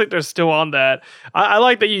 but it looks like they're still on that. I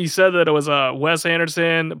like that you said that it was Wes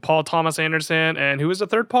Anderson, Paul Thomas Anderson, and who was the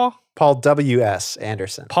third Paul? Paul W.S.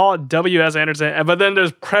 Anderson. Paul W.S. Anderson, but then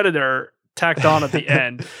there's Predator tacked on at the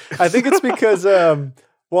end. I think it's because,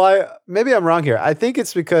 maybe I'm wrong here. I think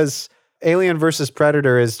it's because Alien vs.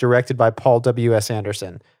 Predator is directed by Paul W.S.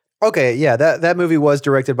 Anderson. Okay, yeah, that movie was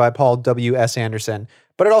directed by Paul W.S. Anderson,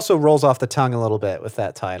 but it also rolls off the tongue a little bit with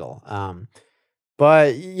that title.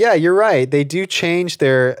 But yeah, you're right. They do change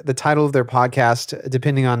the title of their podcast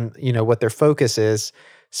depending on, what their focus is.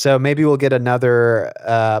 So maybe we'll get another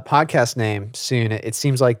podcast name soon. It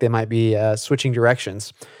seems like they might be switching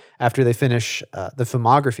directions after they finish the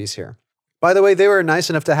filmographies here. By the way, they were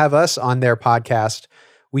nice enough to have us on their podcast.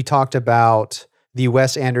 We talked about the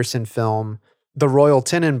Wes Anderson film, The Royal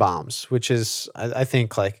Tenenbaums, which is, I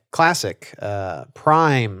think, like classic,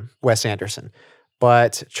 prime Wes Anderson.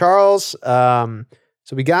 But Charles, so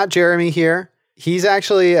we got Jeremy here. He's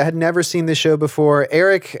actually had never seen the show before.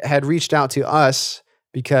 Eric had reached out to us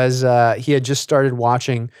because he had just started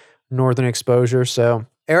watching Northern Exposure. So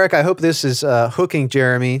Eric, I hope this is hooking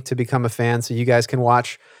Jeremy to become a fan so you guys can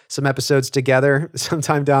watch some episodes together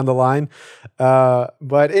sometime down the line.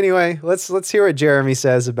 But anyway, let's hear what Jeremy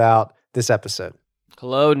says about this episode.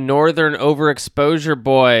 Hello, Northern Overexposure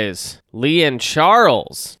boys. Lee and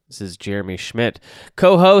Charles. This is Jeremy Schmidt,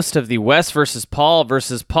 co-host of the Wes versus Paul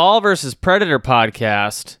versus Predator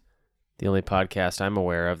podcast. The only podcast I'm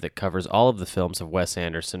aware of that covers all of the films of Wes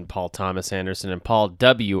Anderson, Paul Thomas Anderson, and Paul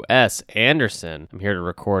W.S. Anderson. I'm here to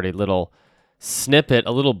record a little snippet,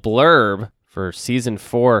 a little blurb for Season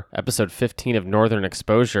 4, Episode 15 of Northern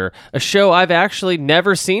Exposure, a show I've actually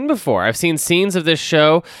never seen before. I've seen scenes of this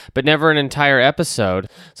show, but never an entire episode.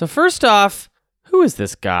 So first off, who is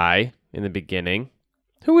this guy in the beginning?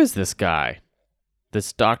 Who is this guy?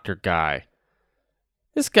 This doctor guy?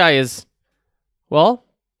 This guy is, well,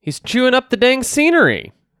 he's chewing up the dang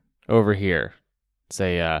scenery over here. It's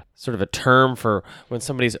a sort of a term for when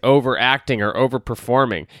somebody's overacting or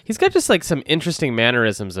overperforming. He's got just like some interesting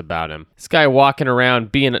mannerisms about him. This guy walking around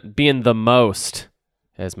being the most,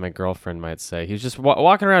 as my girlfriend might say. He's just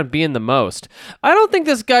walking around being the most. I don't think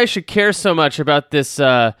this guy should care so much about this,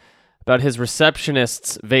 about his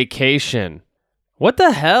receptionist's vacation. What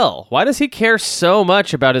the hell? Why does he care so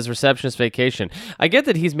much about his receptionist's vacation? I get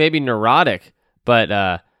that he's maybe neurotic,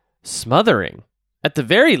 but smothering. At the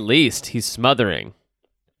very least, he's smothering.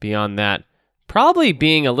 Beyond that, probably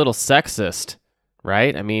being a little sexist,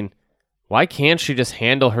 right? I mean, why can't she just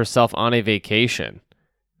handle herself on a vacation?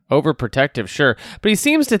 Overprotective, sure. But he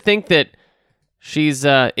seems to think that she's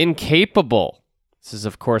incapable. This is,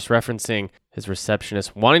 of course, referencing his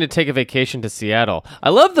receptionist wanting to take a vacation to Seattle. I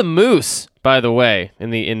love the moose, by the way, in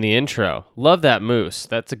the intro. Love that moose.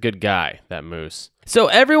 That's a good guy, that moose. So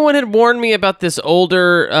everyone had warned me about this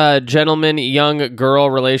older gentleman, young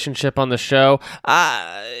girl relationship on the show.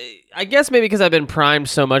 I guess maybe because I've been primed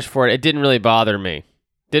so much for it, it didn't really bother me.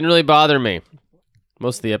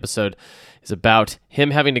 Most of the episode is about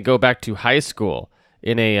him having to go back to high school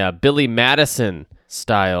in a Billy Madison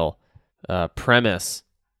style premise.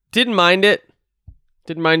 Didn't mind it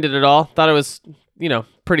at all. Thought it was,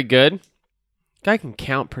 pretty good. Guy can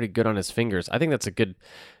count pretty good on his fingers. I think that's a good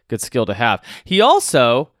skill to have. He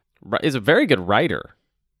also is a very good writer.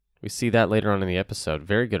 We see that later on in the episode.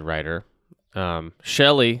 Very good writer.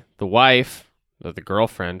 Shelley, the wife, or the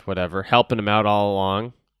girlfriend, whatever, helping him out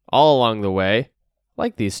all along the way.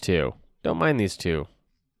 Like these two. Don't mind these two.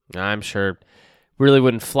 I'm sure really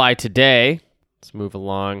wouldn't fly today. Let's move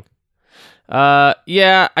along.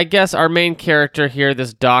 Yeah, I guess our main character here,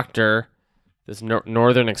 this doctor, this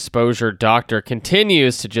Northern Exposure doctor,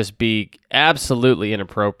 continues to just be absolutely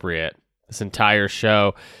inappropriate this entire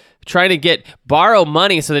show. Trying to borrow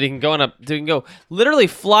money so that he can go literally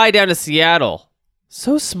fly down to Seattle.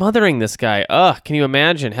 So smothering, this guy. Ugh, can you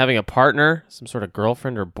imagine having a partner, some sort of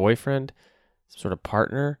girlfriend or boyfriend, some sort of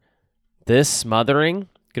partner? This smothering?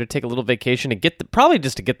 Gonna take a little vacation to probably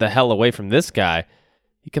just to get the hell away from this guy.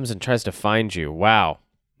 He comes and tries to find you. Wow.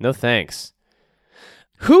 No thanks.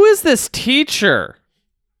 Who is this teacher?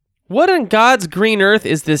 What on God's green earth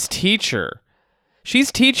is this teacher?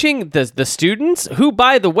 She's teaching the students, who,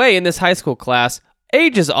 by the way, in this high school class,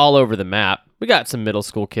 age is all over the map. We got some middle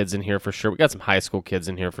school kids in here for sure. We got some high school kids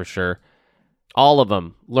in here for sure. All of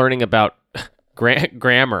them learning about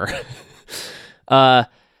grammar.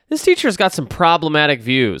 This teacher's got some problematic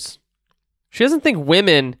views. She doesn't think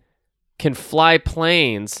women can fly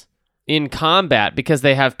planes in combat because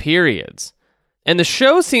they have periods. And the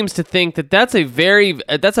show seems to think that that's a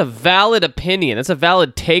valid opinion. That's a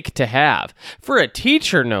valid take to have. For a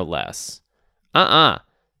teacher, no less. No.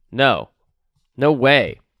 No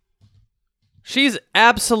way. She's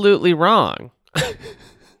absolutely wrong.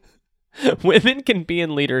 Women can be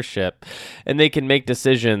in leadership and they can make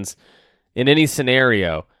decisions in any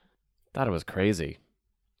scenario. Thought it was crazy.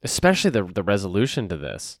 Especially the resolution to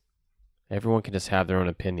this. Everyone can just have their own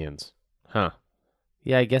opinions. Huh.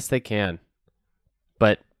 Yeah, I guess they can.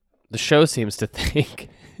 But the show seems to think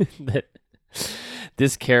that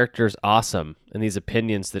this character's awesome and these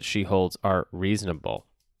opinions that she holds are reasonable.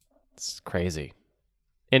 It's crazy.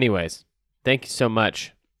 Anyways, thank you so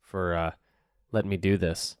much for letting me do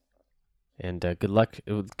this. And good luck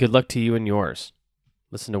to you and yours.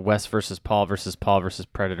 Listen to Wes versus Paul versus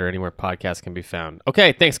Predator anywhere podcasts can be found.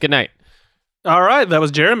 Okay, thanks. Good night. All right, that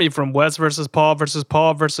was Jeremy from Wes versus Paul versus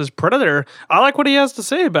Predator. I like what he has to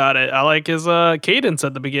say about it. I like his cadence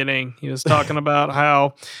at the beginning. He was talking about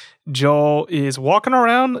how Joel is walking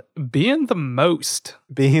around being the most,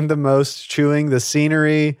 chewing the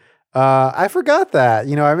scenery. I forgot that.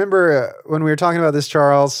 I remember when we were talking about this,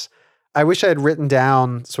 Charles, I wish I had written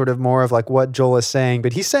down sort of more of like what Joel is saying,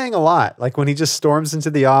 but he's saying a lot. Like when he just storms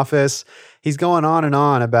into the office, he's going on and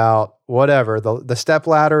on about whatever, the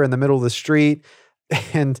stepladder in the middle of the street.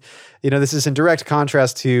 And, this is in direct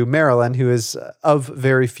contrast to Marilyn, who is of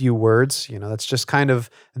very few words. That's just kind of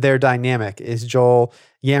their dynamic, is Joel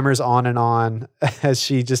yammers on and on as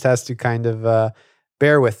she just has to kind of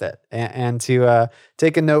bear with it. And to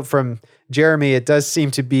take a note from Jeremy, it does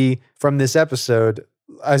seem to be from this episode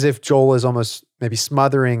as if Joel is almost maybe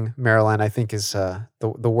smothering Marilyn, I think is the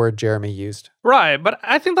word Jeremy used. Right, but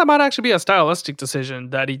I think that might actually be a stylistic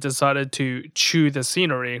decision that he decided to chew the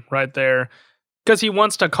scenery right there, because he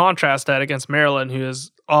wants to contrast that against Marilyn, who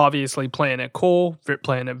is obviously playing it cool,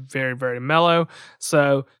 playing it very, very mellow.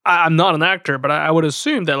 So I'm not an actor, but I would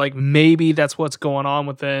assume that like maybe that's what's going on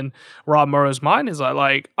within Rob Morrow's mind, is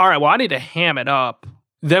like, all right, well, I need to ham it up.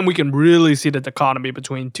 Then we can really see the dichotomy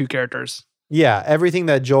between two characters. Yeah, everything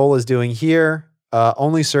that Joel is doing here,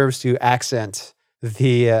 only serves to accent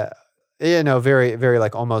the, very, very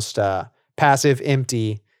like almost passive,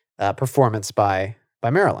 empty performance by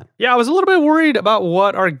Marilyn. Yeah, I was a little bit worried about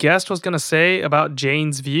what our guest was going to say about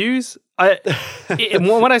Jane's views.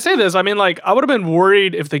 When I say this, I mean, like, I would have been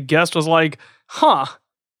worried if the guest was like,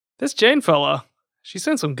 this Jane fella, she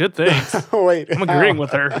said some good things. Wait, I'm agreeing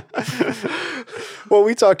with her. Well,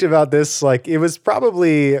 we talked about this, like, it was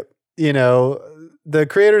probably, the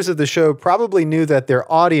creators of the show probably knew that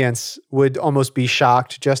their audience would almost be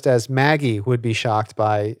shocked, just as Maggie would be shocked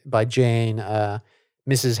by Jane,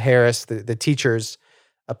 Mrs. Harris, the teacher's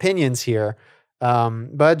opinions here.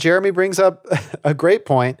 But Jeremy brings up a great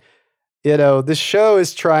point. This show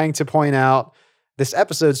is trying to point out, this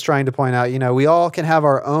episode's trying to point out, we all can have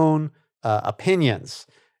our own opinions.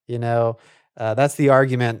 That's the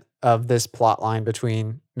argument of this plot line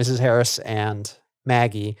between Mrs. Harris and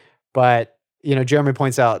Maggie. But, Jeremy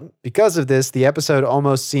points out, because of this, the episode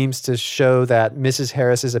almost seems to show that Mrs.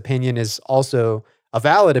 Harris's opinion is also a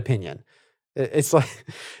valid opinion. It's like,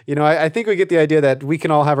 I think we get the idea that we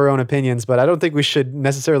can all have our own opinions, but I don't think we should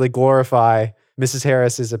necessarily glorify Mrs.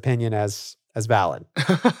 Harris's opinion as valid.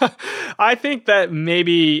 I think that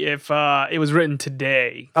maybe if it was written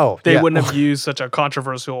today, they wouldn't have used such a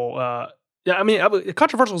controversial.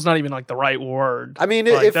 Controversial is not even like the right word. I mean,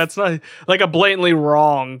 that's not like a blatantly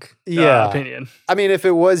wrong opinion. I mean, if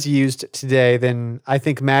it was used today, then I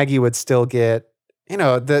think Maggie would still get.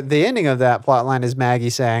 The ending of that plot line is Maggie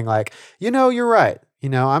saying like, you're right.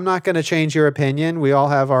 I'm not going to change your opinion. We all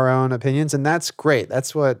have our own opinions, and that's great.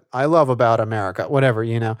 That's what I love about America. Whatever,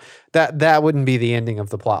 that wouldn't be the ending of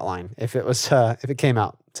the plot line if it was if it came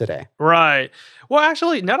out today. Right. Well,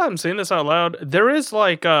 actually, now that I'm saying this out loud, there is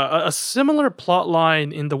like a similar plot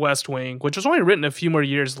line in The West Wing, which was only written a few more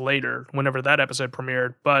years later, whenever that episode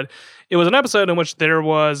premiered. But it was an episode in which there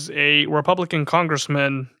was a Republican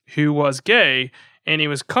congressman who was gay. And he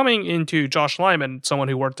was coming into Josh Lyman, someone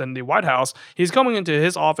who worked in the White House. He's coming into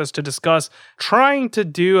his office to discuss trying to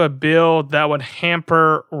do a bill that would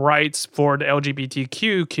hamper rights for the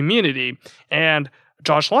LGBTQ community. And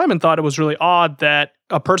Josh Lyman thought it was really odd that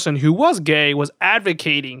a person who was gay was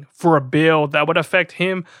advocating for a bill that would affect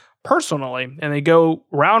him personally. And they go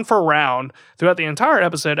round for round throughout the entire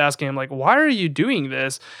episode asking him, like, why are you doing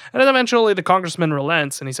this? And then eventually the congressman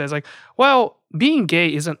relents and he says, like, well, being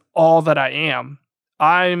gay isn't all that I am.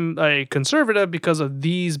 I'm a conservative because of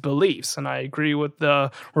these beliefs, and I agree with the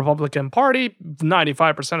Republican Party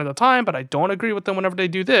 95% of the time, but I don't agree with them whenever they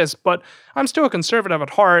do this. But I'm still a conservative at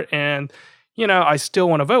heart, and, I still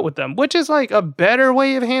want to vote with them, which is like a better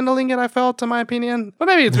way of handling it, I felt, in my opinion. But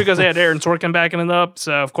maybe it's because they had Aaron Sorkin backing it up,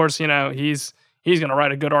 so of course, he's going to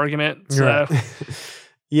write a good argument. So. Right.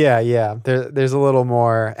 Yeah. There's a little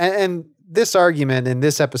more. And this argument in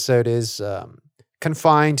this episode is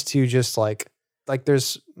confined to just like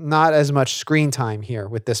there's not as much screen time here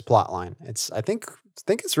with this plot line. I think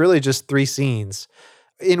it's really just 3 scenes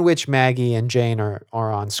in which Maggie and Jane are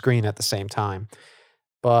on screen at the same time.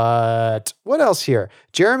 But what else here?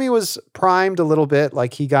 Jeremy was primed a little bit,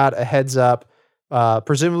 like he got a heads up,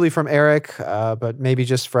 presumably from Eric, but maybe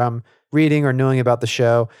just from reading or knowing about the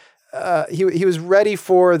show. He was ready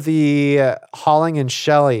for the Holling and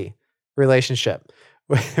Shelley relationship.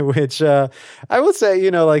 Which I will say,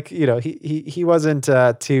 he wasn't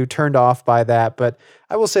too turned off by that, but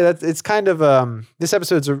I will say that it's kind of this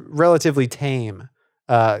episode's relatively tame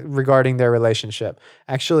regarding their relationship.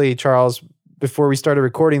 Actually, Charles, before we started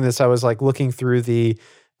recording this, I was like looking through the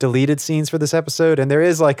deleted scenes for this episode, and there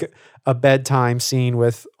is like a bedtime scene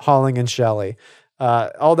with Holling and Shelley.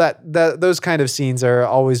 All those kind of scenes are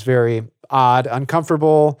always very odd,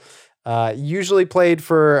 uncomfortable. Usually played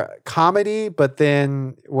for comedy, but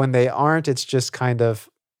then when they aren't, it's just kind of,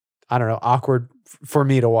 I don't know, awkward for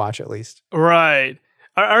me to watch at least. Right.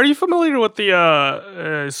 Are you familiar with the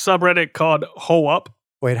subreddit called Hole Up?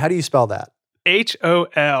 Wait, how do you spell that?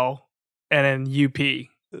 HOL and then UP.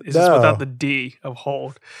 It's just without the D of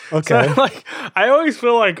hold. Okay. So, I always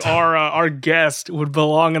feel like our guest would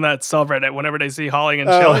belong in that subreddit. Whenever they see Holling and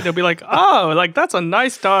Shelley, they'll be like, oh, like that's a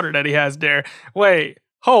nice daughter that he has there. Wait,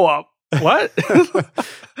 Hole Up. What?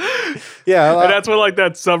 Yeah, and that's what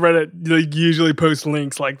that subreddit usually posts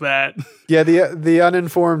links like that. Yeah, the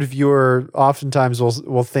uninformed viewer oftentimes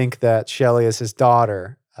will think that Shelley is his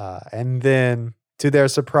daughter, and then to their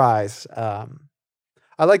surprise,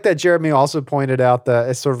 I like that Jeremy also pointed out that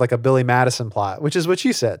it's sort of like a Billy Madison plot, which is what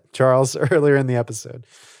you said, Charles, earlier in the episode.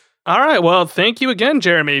 All right. Well, thank you again,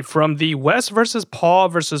 Jeremy, from the Wes versus Paul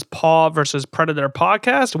versus Predator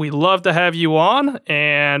podcast. We love to have you on,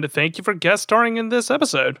 and thank you for guest starring in this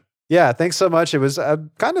episode. Yeah, thanks so much. It was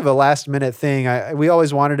kind of a last minute thing. We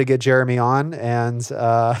always wanted to get Jeremy on, and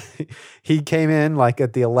he came in like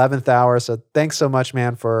at the 11th hour. So thanks so much,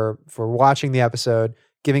 man, for watching the episode,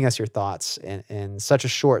 giving us your thoughts in such a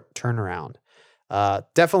short turnaround.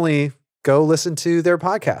 Definitely go listen to their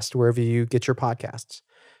podcast wherever you get your podcasts.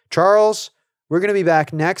 Charles, we're going to be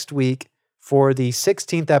back next week for the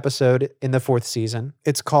 16th episode in the 4th season.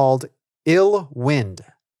 It's called Ill Wind.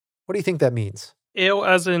 What do you think that means? Ill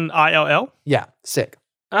as in ILL? Yeah, sick.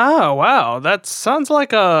 Oh, wow. That sounds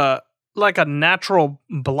like a natural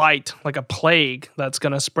blight, like a plague that's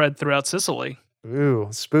going to spread throughout Sicily. Ooh,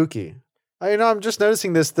 spooky. I'm just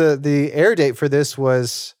noticing this. The air date for this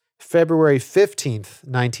was February 15th,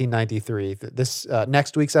 1993. This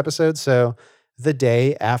next week's episode, so the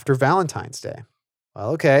day after Valentine's Day. Well,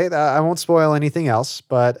 okay, I won't spoil anything else,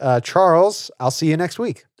 but Charles, I'll see you next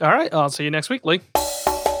week. All right, I'll see you next week, Lee.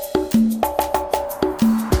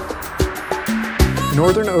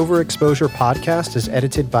 Northern Overexposure Podcast is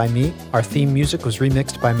edited by me. Our theme music was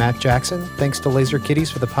remixed by Matt Jackson. Thanks to Laser Kitties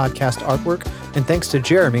for the podcast artwork, and thanks to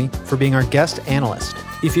Jeremy for being our guest analyst.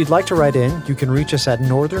 If you'd like to write in, you can reach us at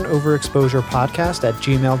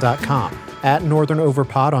northernoverexposurepodcast@gmail.com, at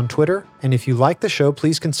northernoverpod on Twitter, and if you like the show,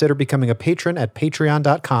 please consider becoming a patron at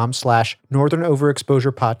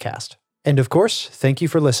patreon.com/northernoverexposurepodcast. And of course, thank you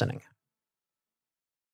for listening.